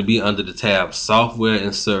 it's gonna be under the tab Software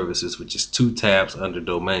and Services, which is 2 tabs under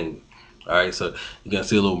Domain. All right, so you're gonna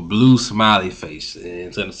see a little blue smiley face, and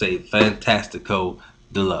it's gonna say Fantastico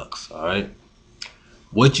Deluxe. All right,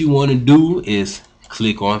 what you want to do is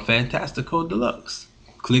click on Fantastico Deluxe.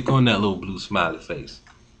 Click on that little blue smiley face.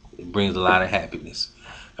 It brings a lot of happiness.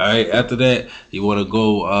 All right, after that, you want to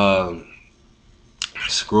go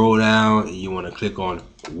scroll down, and you want to click on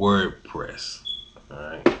WordPress. All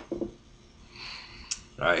right. All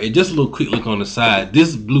right, and just a little quick look on the side.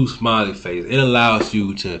 This blue smiley face, it allows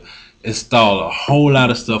you to install a whole lot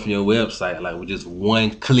of stuff on your website, like with just one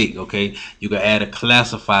click. Okay, you can add a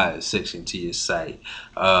classified section to your site.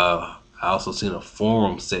 I also seen a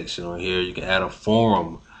forum section on here. You can add a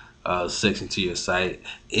forum section to your site,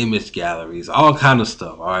 image galleries, all kind of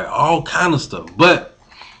stuff. All right, all kind of stuff. But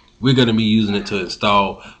we're going to be using it to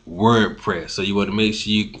install WordPress. So you want to make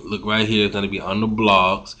sure you look right here. It's going to be under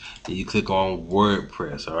blogs, and you click on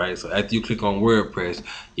WordPress. All right, so after you click on WordPress,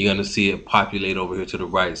 you're going to see it populate over here to the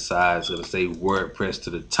right side. It's going to say WordPress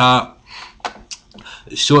to the top.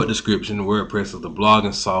 The short description: WordPress is the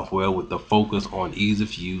blogging software with the focus on ease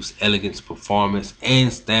of use, elegance, performance,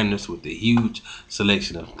 and standards, with a huge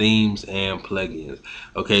selection of themes and plugins.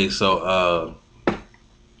 Okay, so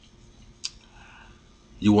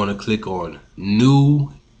you want to click on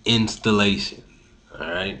new installation. All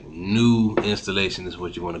right, new installation is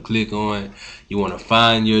what you want to click on. You want to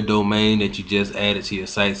find your domain that you just added to your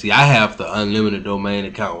site. See, I have the unlimited domain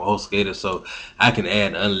account with HostGator, so I can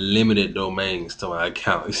add unlimited domains to my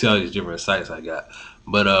account. You see all these different sites I got.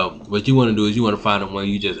 But what you want to do is you want to find the one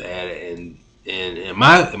you just added, and in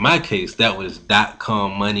my case, that was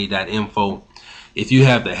 .com/money.info. If you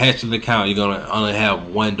have the Hatchet account, you're gonna only have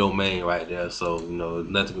one domain right there, so you know,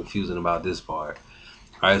 nothing confusing about this part.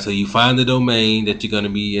 All right, so you find the domain that you're gonna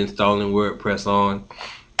be installing WordPress on.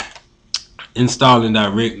 Installing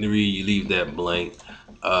directory, you leave that blank.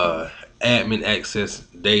 Admin access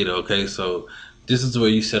data. Okay, so this is where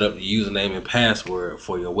you set up the username and password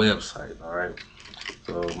for your website. All right,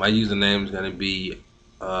 so my username is gonna be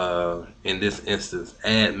in this instance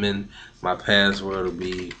admin. My password will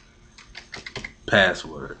be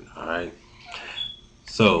password. All right,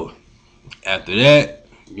 so after that,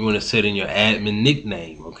 you want to set in your admin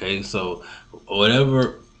nickname. Okay, so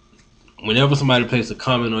whenever somebody places a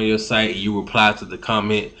comment on your site, you reply to the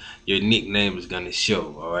comment, your nickname is going to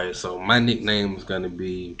show. All right, so my nickname is going to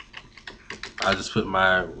be, I'll just put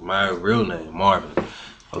my real name, Marvin.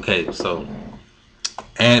 Okay, so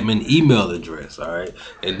admin email address. All right,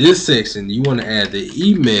 in this section, you want to add the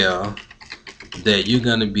email that you're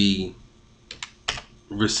going to be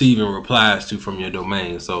receiving replies to from your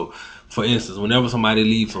domain. So for instance, whenever somebody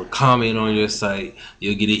leaves a comment on your site,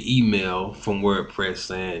 you'll get an email from WordPress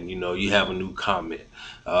saying, you know, you have a new comment.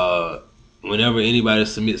 Whenever anybody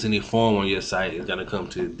submits any form on your site, it's gonna come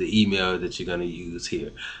to the email that you're gonna use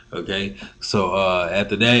here. Okay, so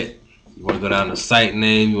after that, you want to go down to site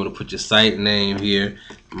name. You want to put your site name here.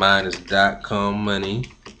 Mine is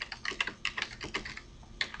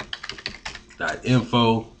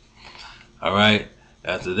 .com/money.info. all right,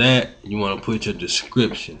 after that, you want to put your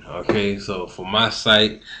description. Okay, so for my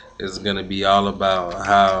site, it's going to be all about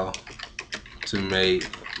how to make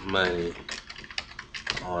money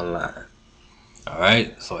online. All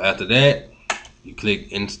right, so after that, you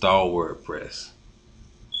click install WordPress.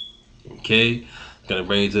 Okay, it's going to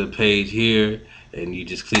bring you to the page here, and you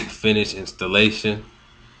just click finish installation.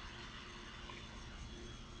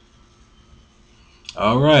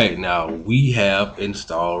 All right, now we have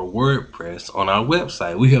installed WordPress on our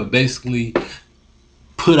website. We have basically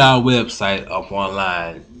put our website up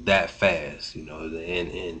online that fast, you know,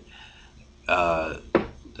 and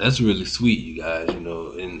that's really sweet, you guys. You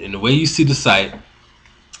know, and the way you see the site,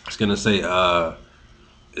 it's gonna say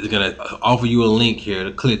it's gonna offer you a link here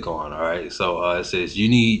to click on. All right, so it says you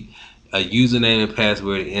need a username and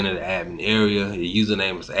password to enter the admin area. Your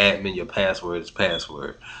username is admin, your password is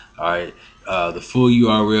password. All right, the full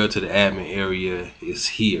URL to the admin area is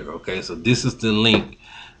here. Okay, so this is the link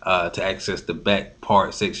to access the back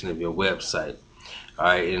part section of your website. All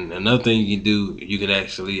right, and another thing you can do, you can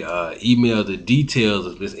actually email the details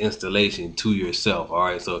of this installation to yourself. All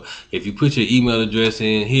right, so if you put your email address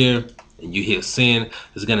in here and you hit send,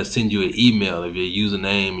 it's gonna send you an email of your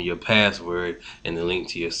username and your password and the link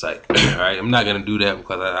to your site. All right, I'm not gonna do that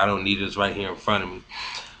because I don't need this right here in front of me.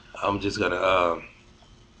 I'm just gonna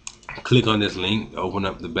click on this link, open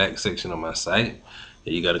up the back section of my site,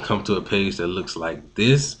 and you gotta come to a page that looks like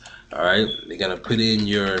this. All right, you're gonna put in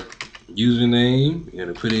your username, you're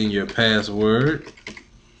gonna put in your password.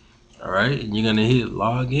 All right, and you're gonna hit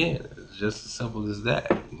log in. It's just as simple as that.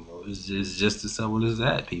 You know, it's just as simple as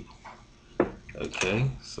that, people. Okay,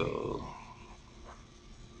 so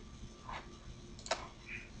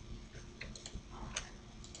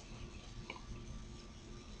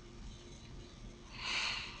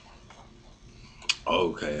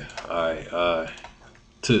okay, all right.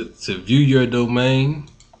 To view your domain.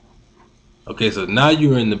 Okay, so now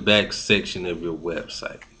you're in the back section of your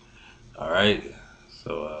website. All right,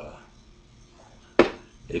 so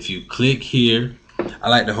if you click here, I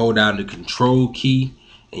like to hold down the control key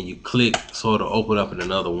and you click so it'll open up in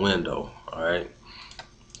another window. All right,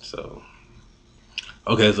 so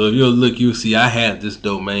okay, so if you'll look, you'll see I have this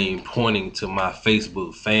domain pointing to my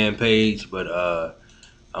Facebook fan page, but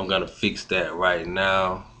I'm gonna fix that right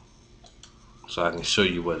now so I can show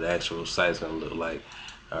you what the actual site's gonna look like.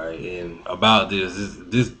 All right, and about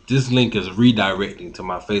this link is redirecting to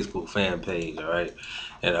my Facebook fan page. All right,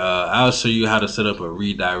 and I'll show you how to set up a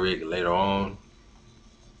redirect later on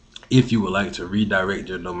if you would like to redirect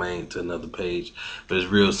your domain to another page. But it's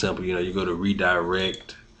real simple. You know, you go to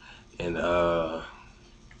redirect and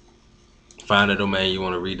find a domain you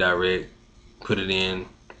want to redirect, put it in,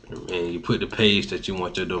 and you put the page that you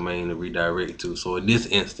want your domain to redirect to. So in this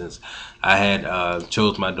instance, I had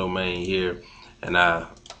chose my domain here, and I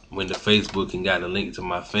went to Facebook and got a link to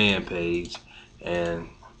my fan page, and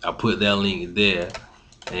I put that link there,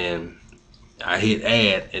 and I hit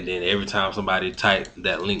add, and then every time somebody typed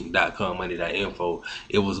that link.commoney.info,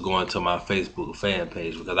 it was going to my Facebook fan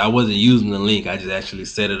page because I wasn't using the link. I just actually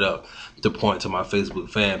set it up to point to my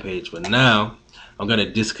Facebook fan page. But now I'm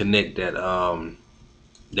gonna disconnect that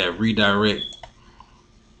that redirect.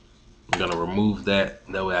 I'm gonna remove that.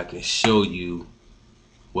 That way I can show you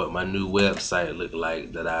what my new website look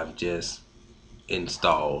like that I've just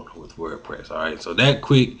installed with WordPress. All right, so that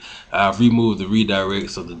quick, I've removed the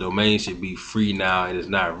redirect, so the domain should be free now. It is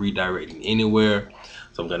not redirecting anywhere.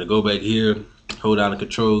 So I'm gonna go back here, hold down the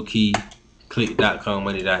control key, click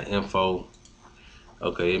 .commoney.info.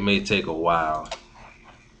 Okay, it may take a while.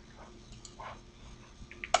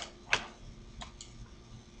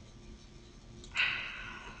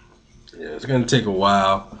 Yeah, it's gonna take a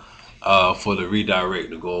while for the redirect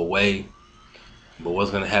to go away. But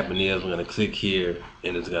what's gonna happen is I'm gonna click here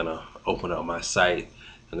and it's gonna open up my site,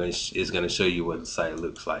 and it's gonna show you what the site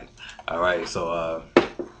looks like. All right, so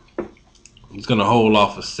I'm just gonna hold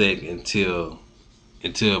off a sec until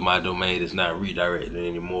my domain is not redirected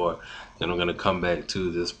anymore. Then I'm gonna come back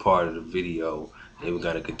to this part of the video and we're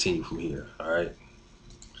gonna continue from here. All right,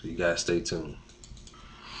 so you guys stay tuned.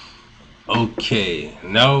 Okay,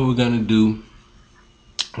 now what we're gonna do,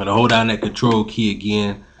 I'm gonna hold down that control key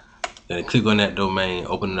again. Then click on that domain,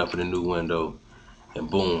 open it up in a new window, and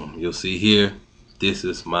boom, you'll see here, this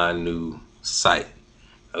is my new site.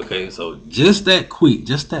 Okay, so just that quick,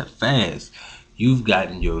 just that fast, you've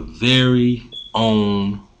gotten your very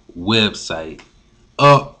own website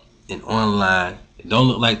up and online. It don't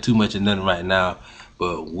look like too much of nothing right now,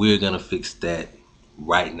 but we're gonna fix that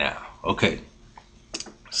right now. Okay,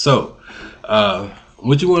 so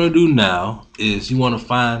what you want to do now is you want to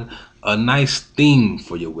find a nice theme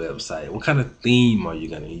for your website. What kind of theme are you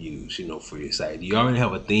going to use, you know, for your site? Do you already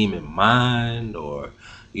have a theme in mind? Or,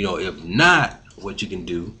 you know, if not, what you can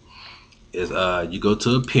do is you go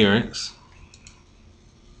to appearance,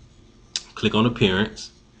 click on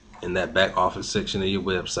appearance in that back office section of your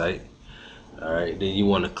website. All right, then you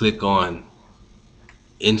want to click on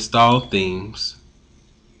install themes.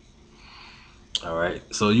 All right,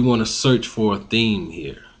 so you want to search for a theme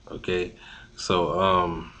here. Okay,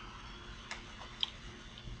 so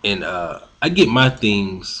I get my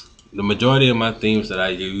themes, the majority of my themes that I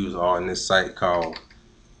use are on this site called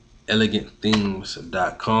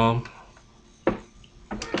elegantthemes.com.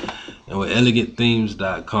 And with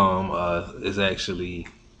elegantthemes.com is actually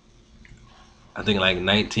I think like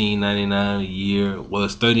 $19.99 a year. Well,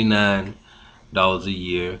 it's $39 a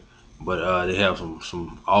year, but they have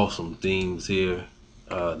some awesome themes here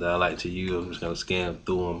that I like to use. I'm just gonna scan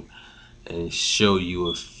through them and show you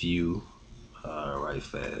a few right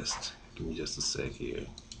fast. Give me just a sec here.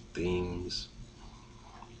 Themes.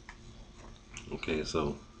 Okay,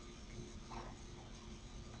 so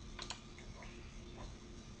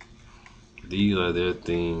these are their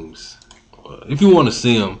themes. If you want to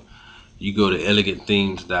see them, you go to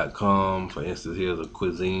elegantthemes.com. For instance, here's a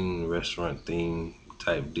cuisine restaurant theme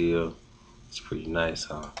type deal. It's pretty nice,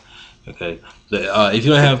 huh? Okay. If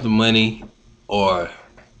you don't have the money, or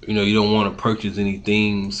you don't want to purchase any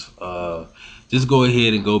themes, just go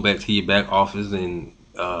ahead and go back to your back office and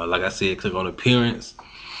like I said, click on appearance.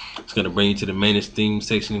 It's gonna bring you to the manage theme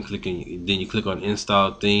section. Then you click on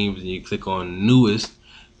install themes, and you click on newest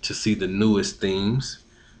to see the newest themes.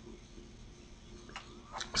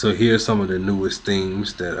 So here's some of the newest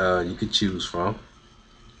themes that you could choose from.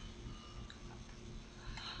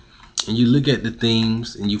 And you look at the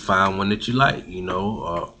themes and you find one that you like,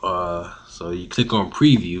 so you click on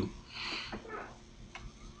preview,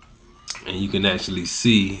 and you can actually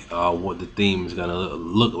see what the theme is gonna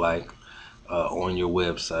look like on your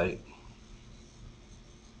website.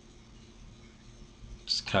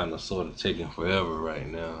 It's kind of sort of taking forever right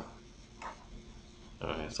now.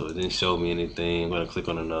 Alright, so it didn't show me anything. I'm gonna click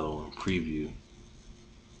on another one, preview.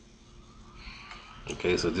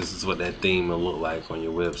 Okay, so this is what that theme will look like on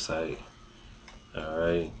your website.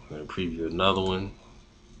 Alright, I'm gonna preview another one.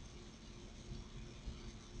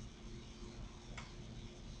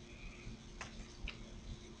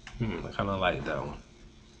 I kinda like that one.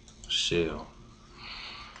 Shell.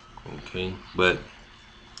 Okay, but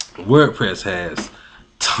WordPress has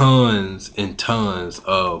tons and tons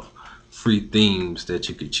of free themes that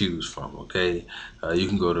you could choose from. Okay, you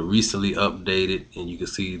can go to recently updated and you can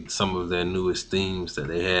see some of their newest themes that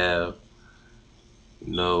they have.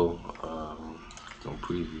 Don't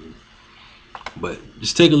preview, but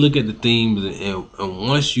just take a look at the themes, and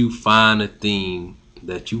once you find a theme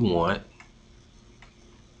that you want,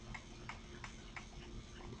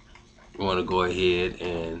 you want to go ahead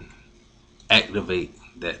and activate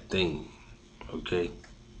that theme. Okay,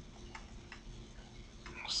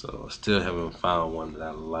 so I still haven't found one that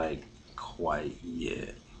I like quite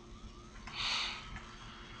yet.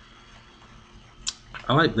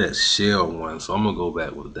 I like that shell one, so I'm gonna go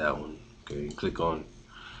back with that one. Okay, click on.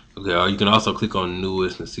 Okay, or you can also click on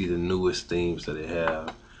newest and see the newest themes that they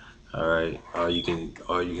have. All right, or you can.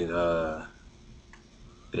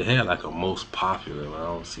 They had like a most popular, but I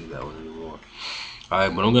don't see that one anymore. All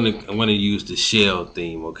right, but I'm gonna use the shell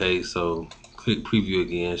theme. Okay, so click preview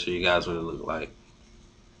again, show you guys what it looks like.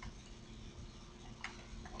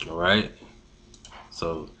 All right,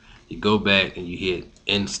 so you go back and you hit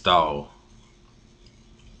install.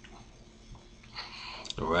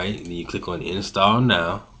 All right, and then you click on install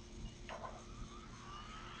now.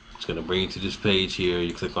 It's gonna bring you to this page here.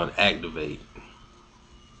 You click on activate.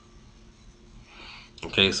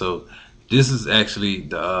 Okay, so this is actually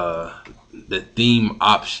the theme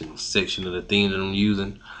options section of the theme that I'm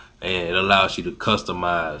using, and it allows you to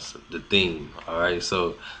customize the theme. All right,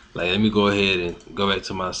 so like let me go ahead and go back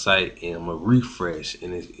to my site, and I'm gonna refresh,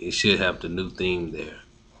 and it should have the new theme there.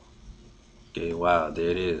 Okay, wow, there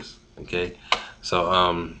it is. Okay,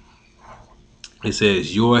 so it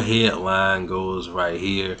says your headline goes right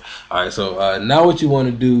here. All right, so now what you want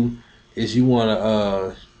to do is you want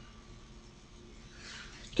to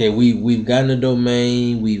okay, we've gotten a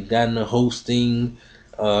domain, we've gotten a hosting,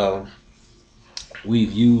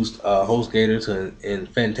 we've used HostGator and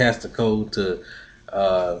Fantastico to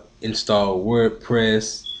install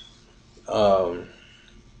WordPress. Um,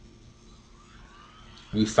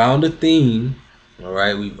 we found a theme. All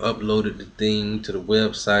right, we've uploaded the theme to the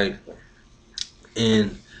website,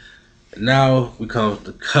 and now we come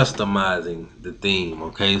to customizing the theme.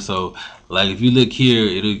 Okay, so like if you look here,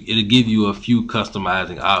 it'll give you a few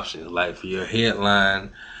customizing options. Like for your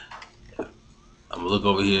headline, I'm gonna look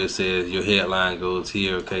over here. It says your headline goes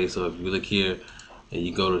here. Okay, so if you look here and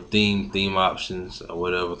you go to theme options or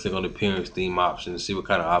whatever, click on the appearance theme options, see what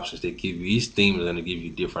kind of options they give you. Each theme is gonna give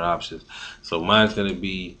you different options. So mine's gonna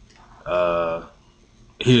be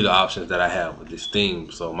here are the options that I have with this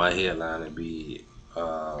theme. So my headline would be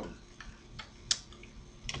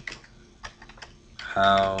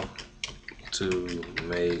how to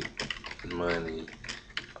make money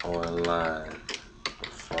online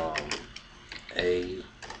from A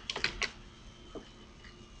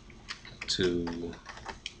to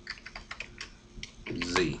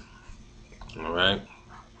Z. All right.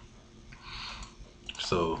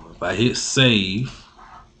 So if I hit save,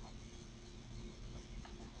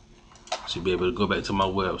 I should be able to go back to my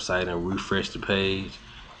website and refresh the page,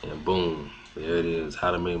 and boom, there it is,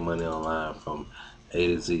 how to make money online from A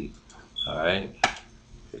to Z. Alright,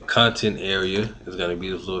 the content area is going to be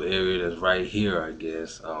this little area that's right here, I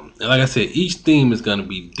guess. And like I said, each theme is going to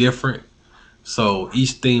be different. So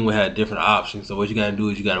each theme will have different options. So what you gotta do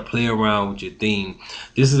is you gotta play around with your theme.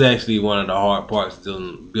 This is actually one of the hard parts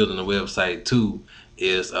of building a website too,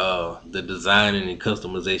 is the designing and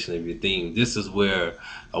customization of your theme. This is where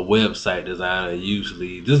a website designer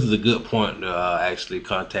this is a good point to actually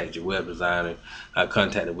contact your web designer.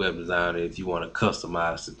 Contact the web designer if you want to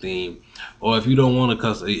customize the theme, or if you don't want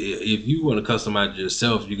to if you want to customize it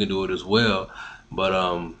yourself, you can do it as well. But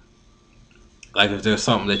like if there's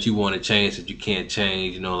something that you want to change that you can't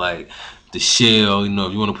change, like the shell, if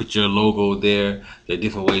you want to put your logo there, there are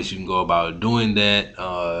different ways you can go about doing that.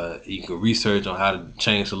 You can research on how to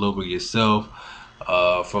change the logo yourself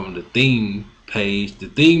from the theme page. The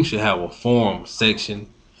theme should have a form section,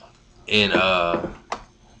 and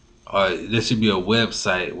there should be a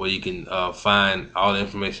website where you can find all the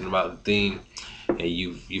information about the theme. And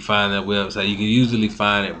you find that website. You can usually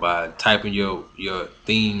find it by typing your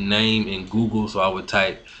theme name in Google. So I would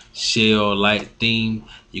type shell light theme.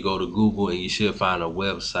 You go to Google and you should find a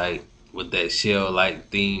website with that shell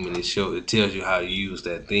light theme, and it tells you how to use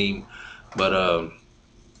that theme. But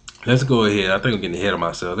let's go ahead. I think I'm getting ahead of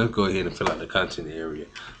myself. Let's go ahead and fill out the content area.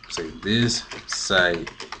 Say this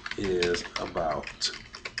site is about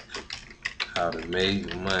how to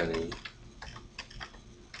make money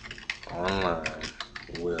online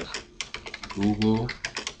with Google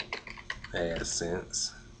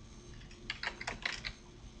AdSense.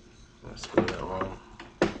 Let's spell that wrong.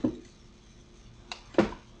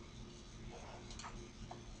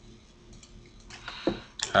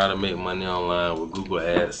 How to make money online with Google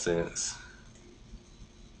AdSense.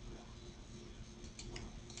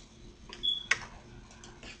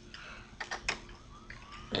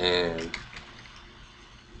 And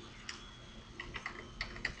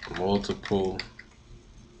multiple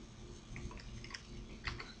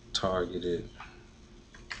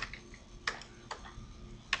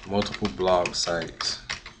blog sites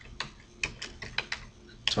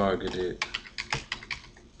targeted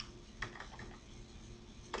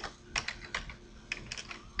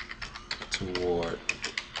toward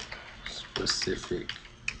specific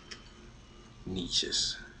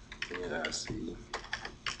niches. And I see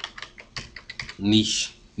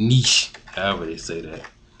niche, however they say that.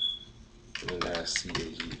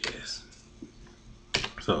 NICHES.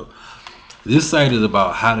 So this site is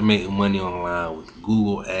about how to make money online with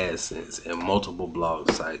Google AdSense and multiple blog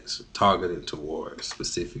sites targeted toward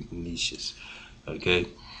specific niches. Okay,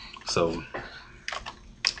 so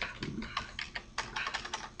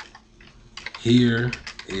here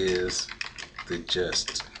is the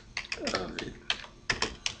gist of it.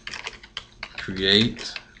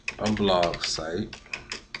 Create a blog site.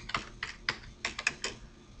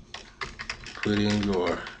 Put in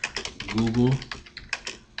your Google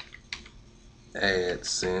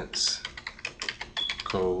AdSense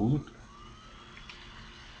code.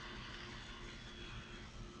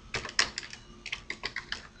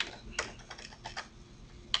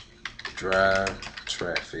 Drive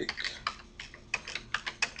traffic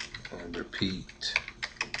and repeat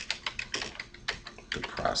the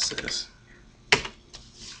process.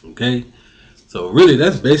 Okay, so really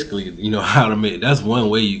that's basically how to make. That's one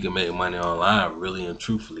way you can make money online, really and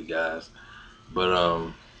truthfully, guys.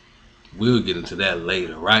 But we'll get into that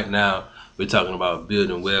later. Right now we're talking about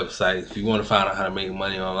building websites. If you want to find out how to make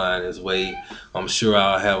money online this way, I'm sure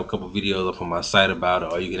I'll have a couple videos up on my site about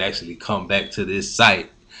it, or you can actually come back to this site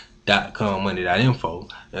 .commoney.info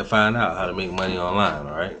and find out how to make money online.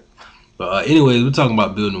 All right, but anyways, we're talking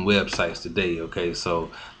about building websites today. Okay,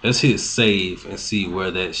 so let's hit save and see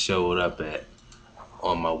where that showed up at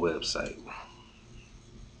on my website.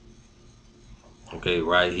 Okay,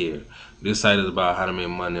 right here. This site is about how to make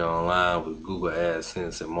money online with Google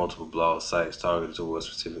AdSense and multiple blog sites targeted towards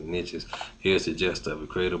specific niches. Here's the gist of it.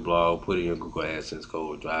 Create a blog, put in your Google AdSense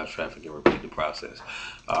code, drive traffic, and repeat the process.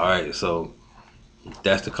 Alright, so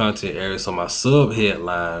that's the content area. So my sub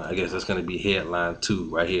headline, I guess that's going to be headline 2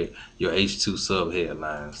 right here. Your H2 sub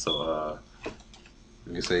headline. So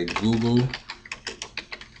you can say Google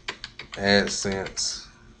AdSense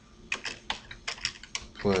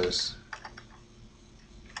plus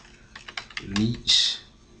niche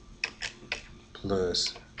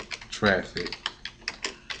plus traffic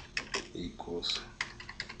equals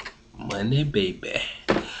money, baby.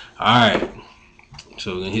 Alright,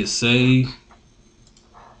 so we're gonna hit save.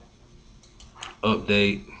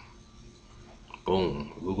 update.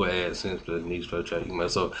 Boom, Google AdSense plus needs for track email.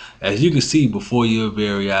 So as you can see before your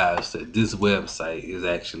very eyes, that this website is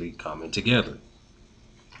actually coming together.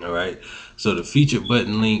 All right. So the featured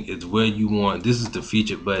button link is where you want. This is the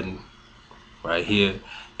featured button right here,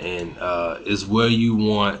 and is where you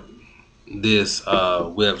want this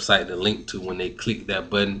website to link to when they click that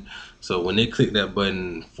button. So when they click that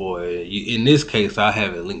button for you, in this case, I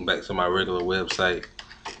have it linked back to my regular website,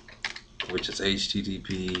 which is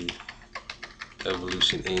http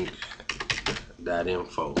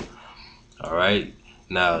evolutioninc.info. All right.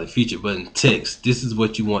 Now the featured button text. This is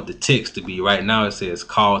what you want the text to be. Right now it says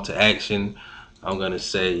call to action. I'm gonna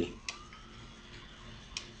say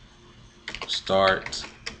start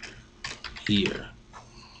here.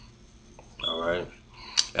 All right.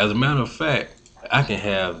 As a matter of fact, I can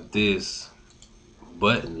have this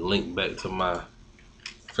button linked back to my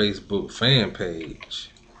Facebook fan page.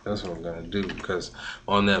 That's what I'm gonna do, because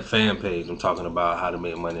on that fan page I'm talking about how to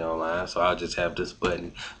make money online. So I'll just have this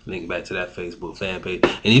button linked back to that Facebook fan page.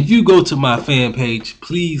 And if you go to my fan page,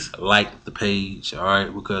 please like the page, all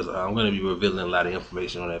right? Because I'm gonna be revealing a lot of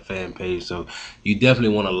information on that fan page. So you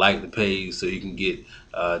definitely want to like the page so you can get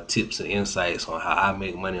tips and insights on how I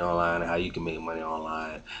make money online and how you can make money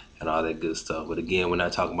online and all that good stuff. But again, we're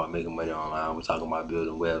not talking about making money online. We're talking about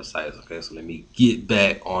building websites. Okay, so let me get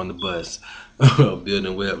back on the bus of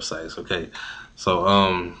building websites. Okay,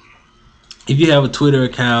 so if you have a Twitter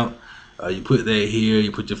account, you put that here.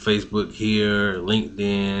 You put your Facebook here,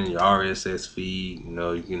 LinkedIn, your RSS feed. You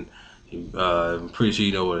know, you can. I'm pretty sure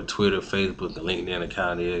you know what a Twitter, Facebook, and LinkedIn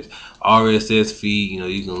account is. RSS feed. You know,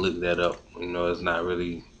 you can look that up. You know, it's not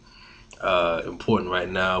really important right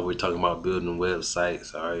now. We're talking about building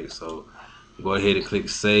websites. All right, so go ahead and click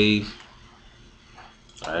save.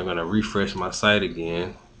 All right, I'm gonna refresh my site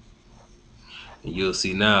again, and you'll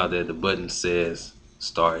see now that the button says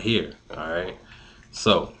start here. All right,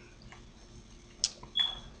 so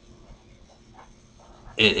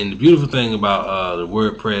and the beautiful thing about the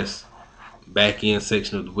WordPress back-end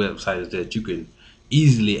section of the website is that you can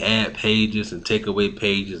easily add pages and take away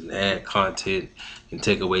pages and add content and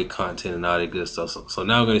take away content and all that good stuff. So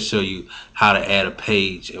now I'm going to show you how to add a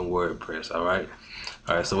page in WordPress. All right,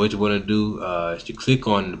 so what you want to do is you click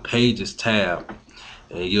on the pages tab,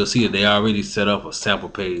 and you'll see that they already set up a sample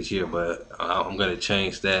page here, but I'm going to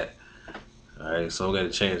change that. All right, so I'm going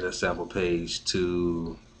to change that sample page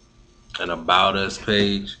to an about us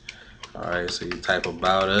page. All right, so you type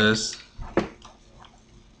about us.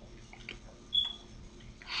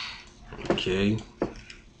 Okay.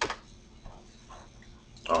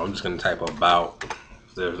 Oh, I'm just gonna type about.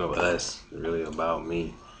 There's no us, it's really about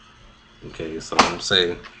me. Okay, so I'm gonna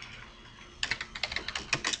say,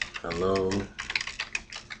 hello,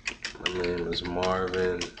 my name is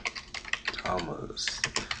Marvin Thomas.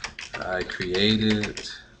 I created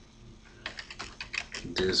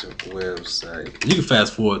this website. You can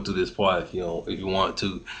fast forward through this part if you want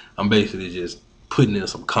to. I'm basically just putting in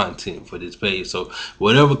some content for this page. So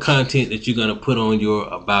whatever content that you're gonna put on your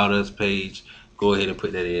about us page, go ahead and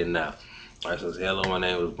put that in now. All right, so hello, my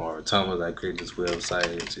name is Marvin Thomas. I created this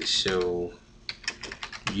website to show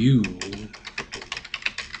you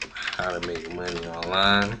how to make money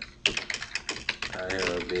online. I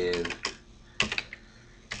have been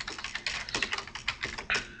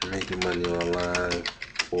making money online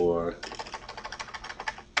for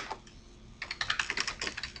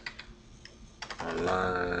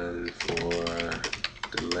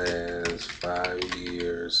the last 5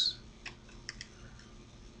 years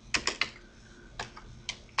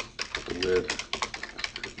with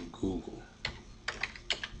Google.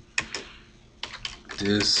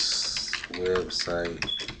 This website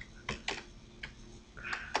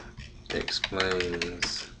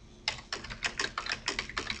explains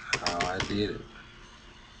how I did it.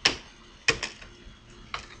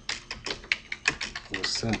 It was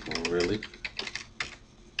simple, really.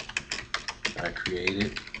 I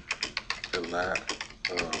created a lot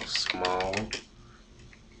of small,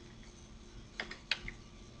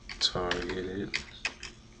 targeted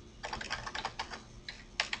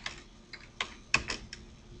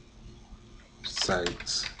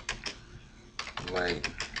sites like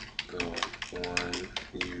the one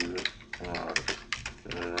you are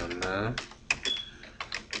on now.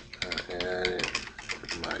 I added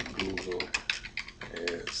my Google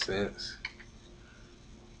AdSense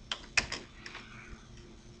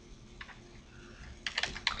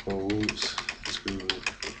codes to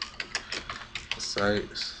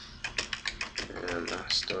sites, and I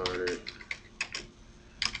started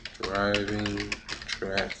driving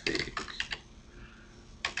traffic,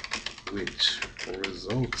 which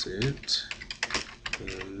resulted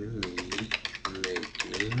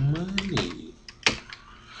making money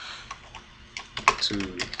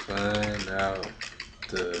to find out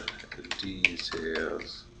the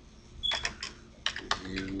details.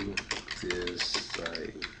 View this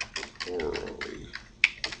site thoroughly.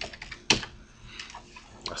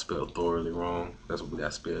 I spelled thoroughly wrong. That's what we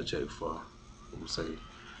got spell check for. I'm gonna say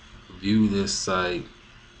view this site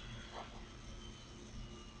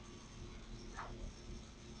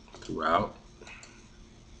throughout.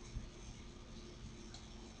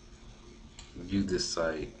 View this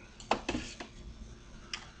site.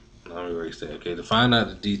 Let me erase that. Okay, to find out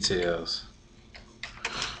the details.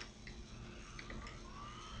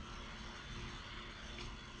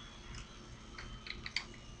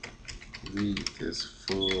 Read this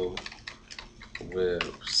full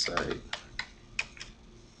website.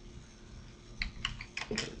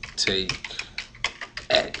 Take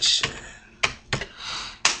action.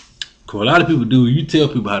 Cool. A lot of people do. You tell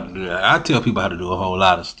people how to do that. I tell people how to do a whole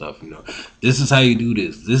lot of stuff. You know, this is how you do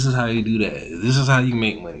this. This is how you do that. This is how you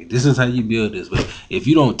make money. This is how you build this. But if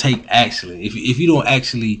you don't take action, if you don't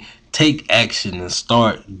actually take action and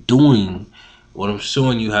start doing what I'm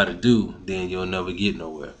showing you how to do, then you'll never get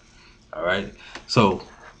nowhere. All right. So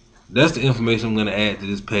that's the information I'm going to add to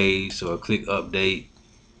this page. So I click update.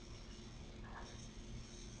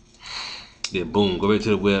 Then boom, go back to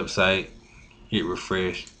the website, hit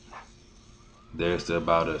refresh. There's the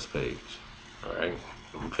About Us page. All right,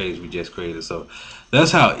 the page we just created. So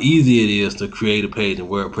that's how easy it is to create a page in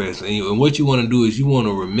WordPress. And what you want to do is you want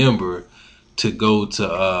to remember to go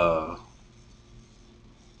to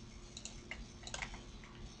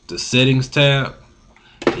the settings tab,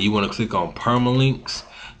 and you want to click on permalinks.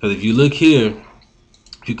 Because if you look here,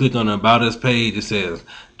 if you click on the About Us page, it says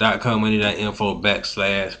 .com/money.info /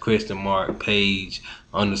 page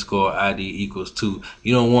 _ID equals 2.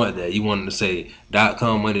 You don't want that. You want it to say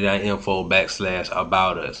 .com/money.info /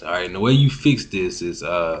 about us. All right. And the way you fix this is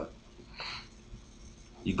you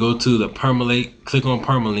go to the permalink, click on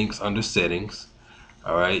permalinks under settings.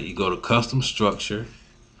 All right. You go to custom structure.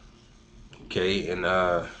 Okay, and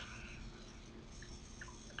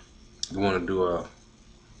you want to do a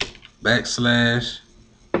 /.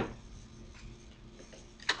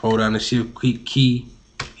 Hold down the shift key,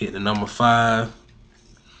 hit the number 5,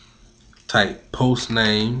 type post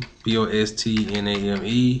name,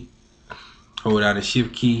 POSTNAME, hold down the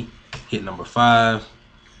shift key, hit number 5,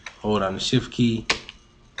 hold down the shift key,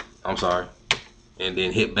 and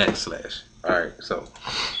then hit /. Alright, so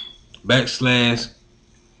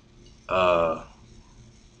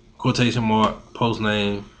 / quotation mark, post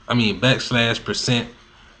name,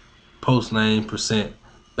 / post name /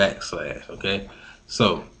 okay?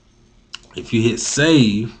 So if you hit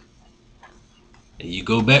save and you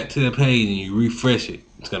go back to the page and you refresh it,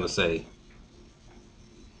 it's gonna say,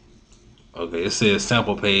 okay, it says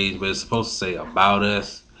sample page, but it's supposed to say About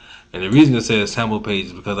Us. And the reason it says sample page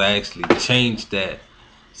is because I actually changed that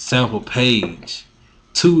sample page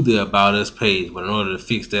to the About Us page. But in order to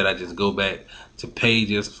fix that, I just go back to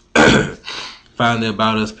pages, find the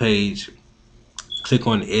About Us page, click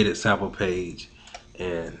on the edit sample page,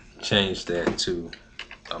 and change that to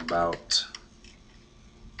About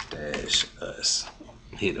 -us.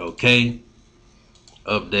 Hit OK,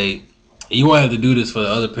 update. And you won't have to do this for the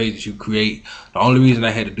other pages you create. The only reason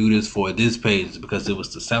I had to do this for this page is because it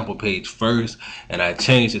was the sample page first, and I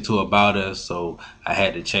changed it to About Us, so I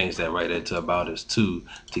had to change that right there to About Us too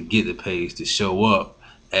to get the page to show up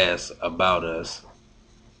as About Us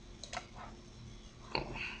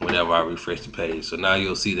whenever I refresh the page. So now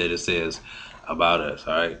you'll see that it says About Us.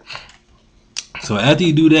 All right. So after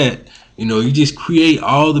you do that, you know, you just create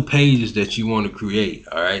all the pages that you want to create.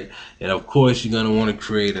 All right. And of course, you're going to want to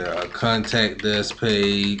create a contact us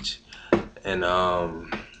page. And,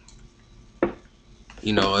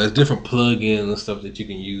 you know, there's different plugins and stuff that you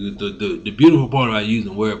can use. The beautiful part about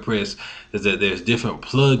using WordPress is that there's different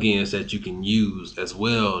plugins that you can use as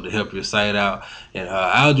well to help your site out. And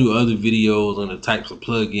I'll do other videos on the types of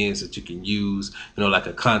plugins that you can use. You know, like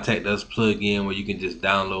a contact us plugin where you can just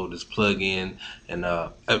download this plugin and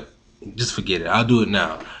just forget it. I'll do it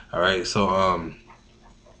now. All right. So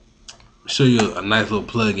show you a nice little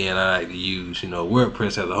plugin I like to use. You know,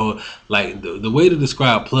 WordPress has a whole, like, the way to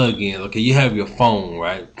describe plugins. Okay, you have your phone,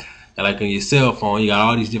 right? And like on your cell phone, you got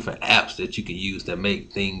all these different apps that you can use that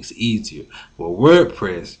make things easier. Well,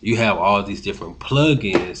 WordPress, you have all these different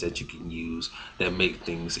plugins that you can use that make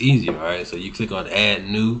things easier. All right, so you click on Add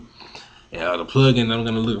New, and the plugin I'm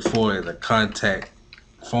going to look for is a contact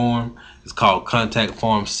form. It's called Contact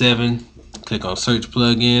Form 7. Click on Search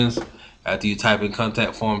Plugins. After you type in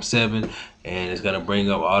Contact Form 7, and it's gonna bring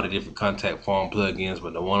up all the different contact form plugins.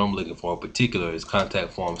 But the one I'm looking for in particular is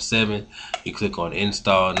Contact Form 7. You click on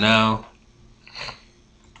Install Now,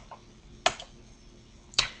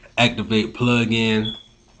 activate plugin.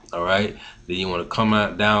 All right. Then you want to come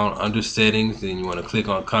out down under Settings. Then you want to click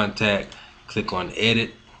on Contact. Click on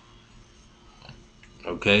Edit.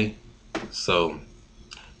 Okay. So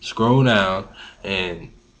scroll down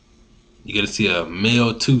and you're going to see a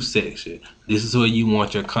Mail To section. This is where you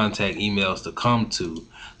want your contact emails to come to.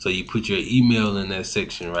 So you put your email in that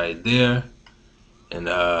section right there. And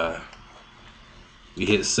you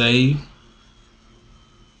hit Save.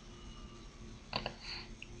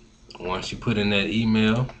 Once you put in that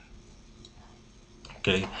email,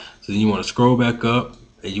 okay, so you want to scroll back up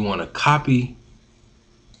and you want to copy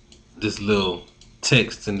this little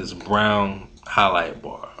text in this brown highlight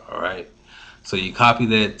bar. All right, so you copy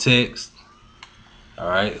that text. All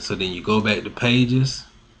right, so then you go back to Pages.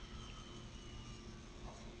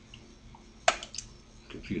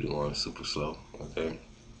 Computer going super slow. Okay,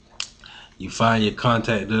 you find your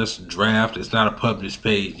Contact Us draft. It's not a published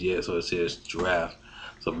page yet, so it says draft.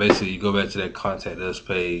 So basically, you go back to that Contact Us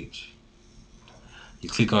page. You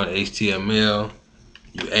click on HTML.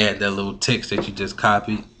 You add that little text that you just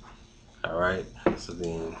copied. All right. So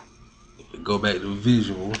then go back to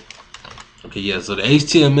visual. Okay, yeah. So the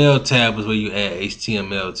HTML tab is where you add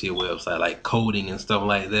HTML to your website, like coding and stuff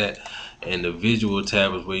like that. And the visual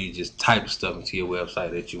tab is where you just type stuff into your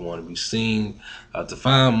website that you want to be seen. To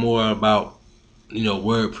find more about,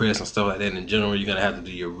 WordPress and stuff like that in general, you're gonna have to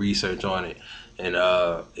do your research on it, and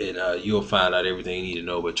you'll find out everything you need to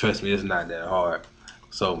know. But trust me, it's not that hard.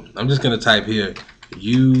 So I'm just gonna type here,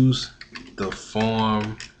 use the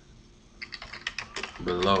form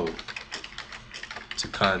below to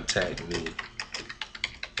contact me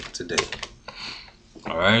today.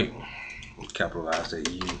 All right, capitalize that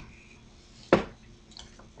U.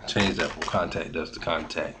 Change that from Contact Us to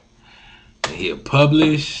Contact, and hit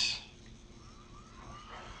publish.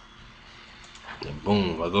 And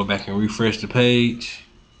boom, I go back and refresh the page.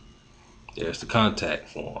 There's the contact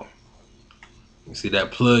form. You see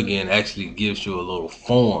that plugin actually gives you a little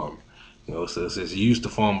form. So it says use the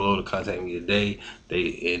form below to contact me today.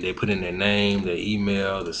 They put in their name, their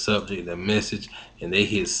email, the subject, their message, and they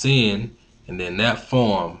hit send, and then that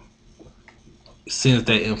form sends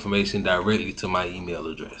that information directly to my email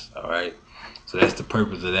address. All right. So that's the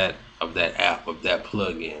purpose of that app, of that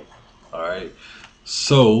plugin. All right.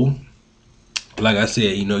 So like I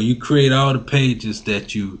said, you create all the pages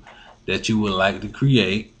that you would like to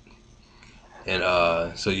create, and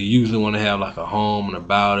so you usually want to have like a home, and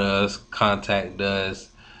about us, contact us,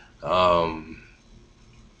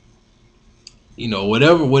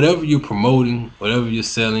 whatever you're promoting, whatever you're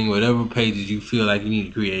selling, whatever pages you feel like you need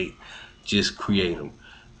to create, just create them.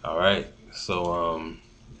 All right. So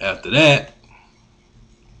after that,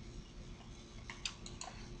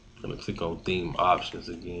 I'm gonna click on theme options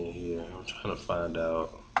again here. I'm trying to find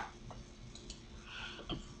out.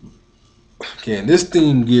 Okay, and this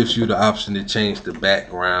theme gives you the option to change the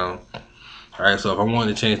background. All right, so if I want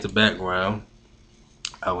to change the background,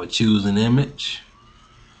 I would choose an image.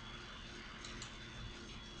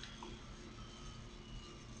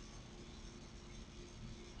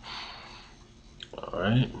 All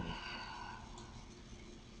right.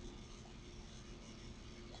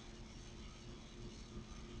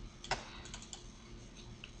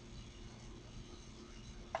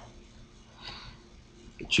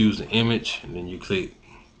 Choose the image, and then you click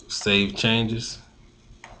Save Changes.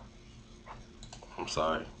 I'm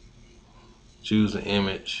sorry. Choose the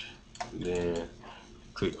image, then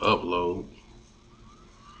click Upload.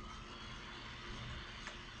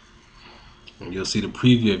 And you'll see the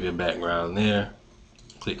preview of your background there.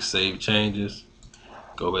 Click Save Changes.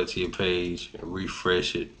 Go back to your page and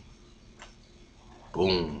refresh it.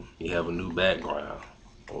 Boom, you have a new background.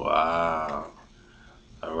 Wow.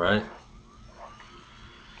 All right.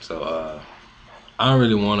 So I don't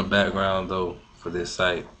really want a background though for this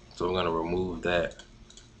site, so I'm gonna remove that.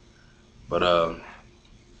 But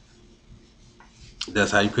that's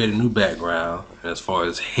how you create a new background. And as far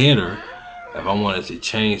as header, if I wanted to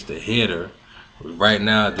change the header, right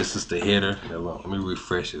now this is the header. Let me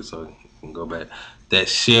refresh it so you can go back. That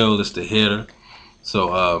shell is the header.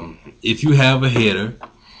 So if you have a header,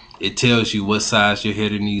 it tells you what size your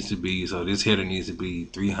header needs to be. So this header needs to be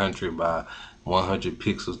 300 by 100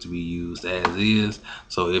 pixels to be used as is.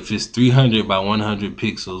 So if it's 300 by 100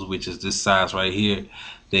 pixels, which is this size right here,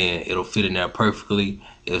 then it'll fit in there perfectly.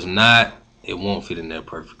 If not, it won't fit in there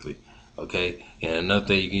perfectly. Okay. And another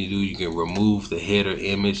thing you can do, you can remove the header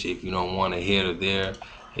image if you don't want a header there.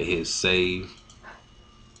 And hit save.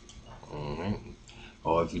 Mhm.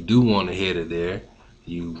 Or if you do want a header there,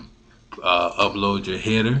 you upload your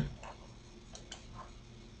header.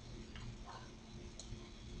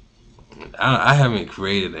 I haven't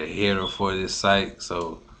created a header for this site,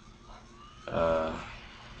 so uh,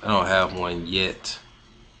 I don't have one yet,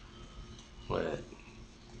 but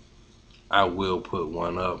I will put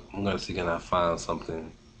one up. I'm gonna see, can I find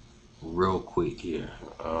something real quick here.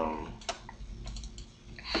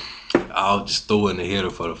 I'll just throw in the header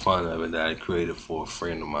for the fun of it that I created for a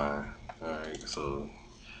friend of mine. All right, so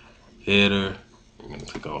header. I'm gonna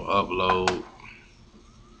click on upload.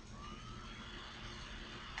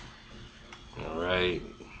 All right,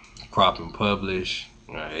 crop and publish.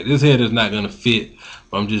 All right, this header is not gonna fit,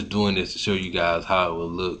 but I'm just doing this to show you guys how it will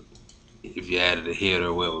look if you added a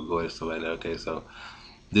header, where it would go and stuff like that. Okay, so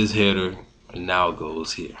this header now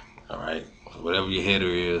goes here. All right, so whatever your header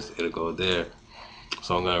is, it'll go there.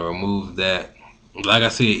 So I'm gonna remove that. Like I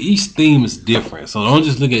said, each theme is different, so don't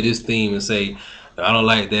just look at this theme and say, I don't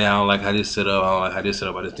like that, I don't like how this set up, I don't like how this set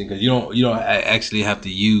up by this thing, because you don't actually have to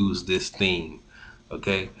use this theme.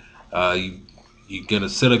 Okay, you're gonna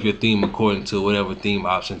set up your theme according to whatever theme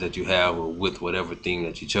options that you have, or with whatever theme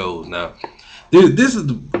that you chose. Now, this is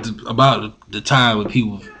about the time when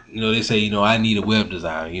people, they say, I need a web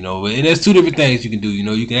designer, and there's two different things you can do.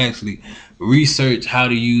 You can actually research how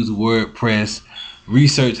to use WordPress,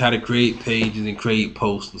 research how to create pages and create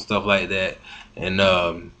posts and stuff like that, and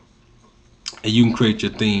you can create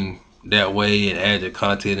your theme that way and add your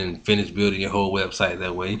content and finish building your whole website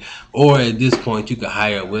that way. Or at this point, you can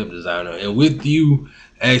hire a web designer, and with you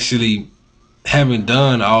actually having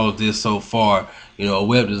done all of this so far, a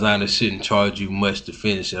web designer shouldn't charge you much to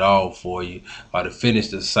finish it all for you, or to finish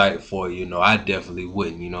the site for you. I definitely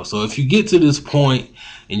wouldn't. So if you get to this point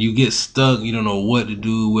and you get stuck, you don't know what to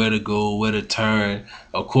do, where to go, where to turn,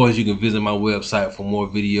 of course you can visit my website for more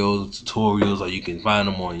videos, tutorials, or you can find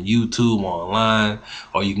them on YouTube, online,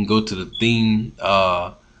 or you can go to the theme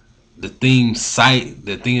site,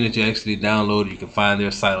 the theme that you actually downloaded. You can find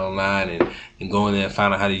their site online and go in there and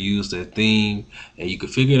find out how to use their theme, and you can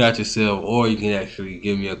figure it out yourself, or you can actually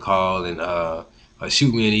give me a call and or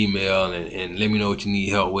shoot me an email and let me know what you need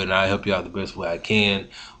help with, and I'll help you out the best way I can.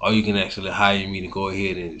 Or you can actually hire me to go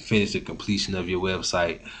ahead and finish the completion of your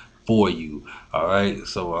website for you. All right,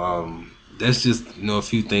 so that's just a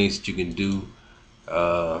few things that you can do.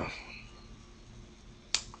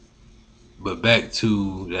 But back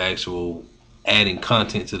to the actual adding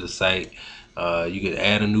content to the site, you can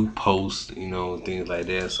add a new post, things like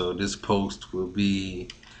that. So this post will be,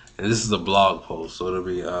 and this is a blog post, so it'll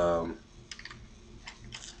be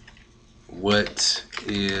what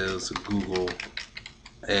is Google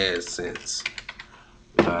AdSense?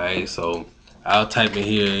 Alright, so I'll type in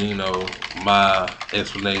here, my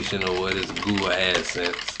explanation of what is Google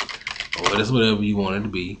AdSense, or just whatever you want it to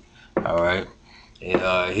be. Alright.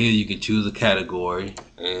 And here you can choose a category,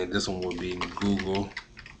 and this one will be Google.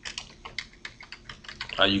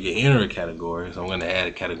 You can enter a category, so I'm going to add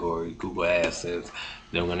a category, Google AdSense.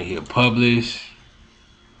 Then I'm going to hit publish.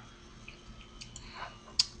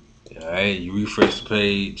 Alright, you refresh the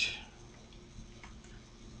page.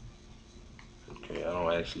 Okay, I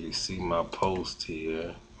don't actually see my post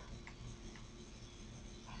here.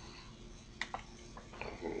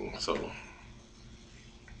 So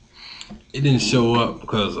it didn't show up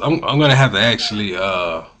because I'm gonna have to actually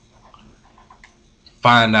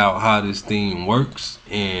find out how this theme works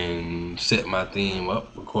and set my theme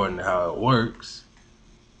up according to how it works,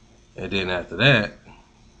 and then after that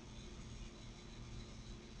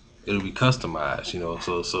it'll be customized.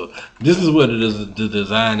 So this is where the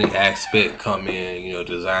designing aspect come in,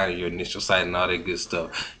 designing your initial site and all that good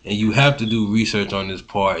stuff. And you have to do research on this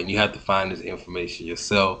part, and you have to find this information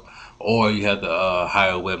yourself, or you have to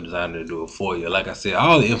hire a web designer to do it for you. Like I said,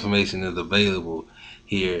 all the information is available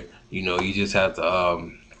here. You just have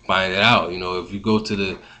to find it out. If you go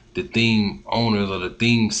to the theme owners or the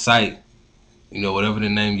theme site, whatever the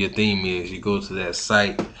name of your theme is, you go to that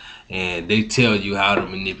site and they tell you how to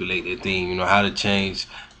manipulate the theme, how to change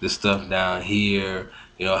the stuff down here,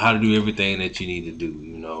 how to do everything that you need to do,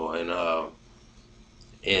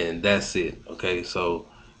 and that's it. Okay, so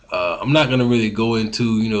I'm not gonna really go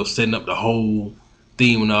into setting up the whole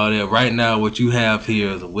theme and all that. Right now, what you have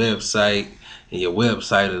here is a website, and your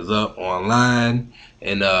website is up online,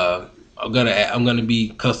 and I'm gonna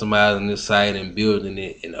be customizing this site and building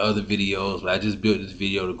it in other videos, but I just built this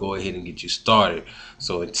video to go ahead and get you started.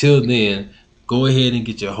 So until then, go ahead and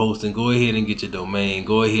get your hosting, go ahead and get your domain,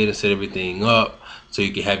 go ahead and set everything up so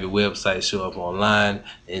you can have your website show up online,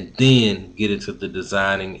 and then get into the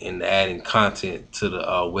designing and adding content to the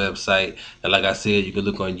website. And like I said, you can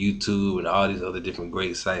look on YouTube and all these other different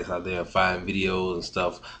great sites out there and find videos and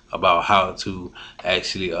stuff about how to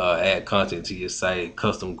actually add content to your site,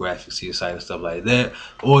 custom graphics to your site and stuff like that.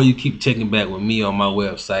 Or you keep checking back with me on my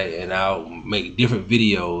website, and I'll make different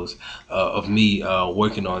videos of me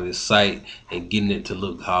working on this site and getting it to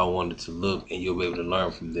look how I want it to look, and you'll be able to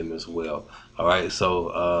learn from them as well. All right,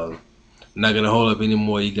 so I'm not gonna hold up any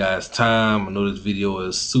more of you guys' time. I know this video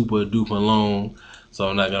is super duper long, so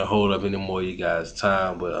I'm not gonna hold up any more of you guys'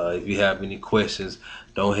 time. But if you have any questions,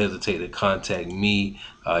 don't hesitate to contact me.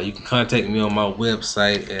 You can contact me on my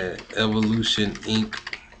website at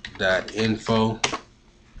evolutioninc.info.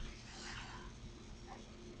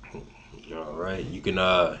 All right, you can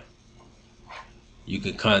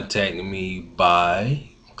contact me by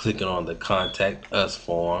clicking on the Contact Us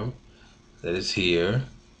form that is here.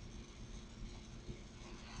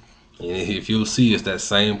 And if you'll see, it's that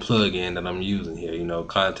same plugin that I'm using here. You know,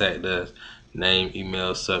 contact us, name,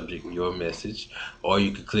 email, subject, your message. Or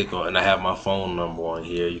you can click on, and I have my phone number on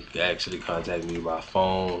here. You can actually contact me by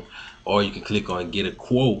phone, or you can click on get a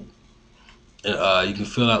quote. And you can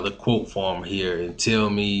fill out the quote form here and tell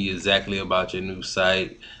me exactly about your new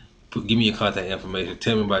site. Give me your contact information.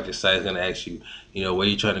 Tell me about your site. It's gonna ask you, you know, where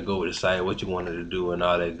you're trying to go with the site, what you wanted to do, and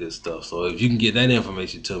all that good stuff. So if you can get that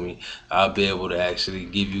information to me, I'll be able to actually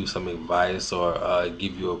give you some advice, or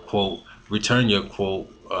give you a quote, return your quote,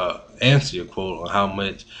 answer your quote on how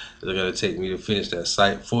much it's gonna take me to finish that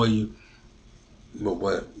site for you.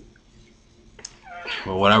 But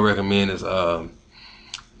what I recommend is go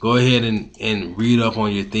ahead and read up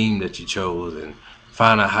on your theme that you chose, and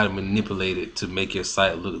find out how to manipulate it to make your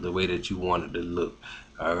site look the way that you want it to look.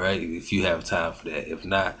 All right, if you have time for that. If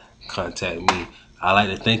not, contact me. I'd like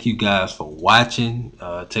to thank you guys for watching,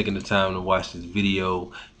 taking the time to watch this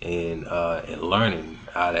video, and learning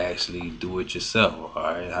how to actually do it yourself. All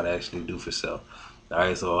right, how to actually do for self. All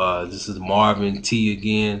right, so this is Marvin T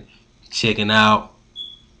again, checking out.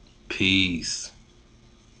 Peace.